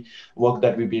interdisciplinary work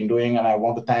that we've been doing. And I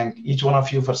want to thank each one of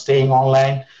you for staying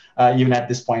online, even at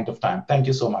this point of time. Thank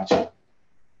you so much.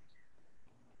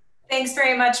 Thanks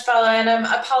very much, Bala, and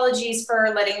apologies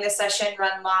for letting this session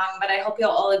run long, but I hope you'll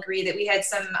all agree that we had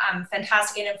some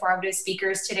fantastic and informative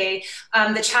speakers today.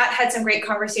 The chat had some great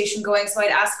conversation going, so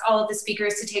I'd ask all of the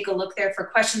speakers to take a look there for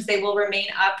questions. They will remain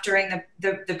up during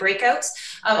the breakouts.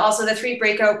 Also, the 3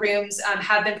 breakout rooms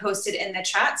have been posted in the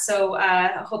chat, so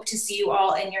hope to see you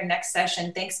all in your next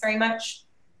session. Thanks very much.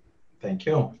 Thank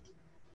you.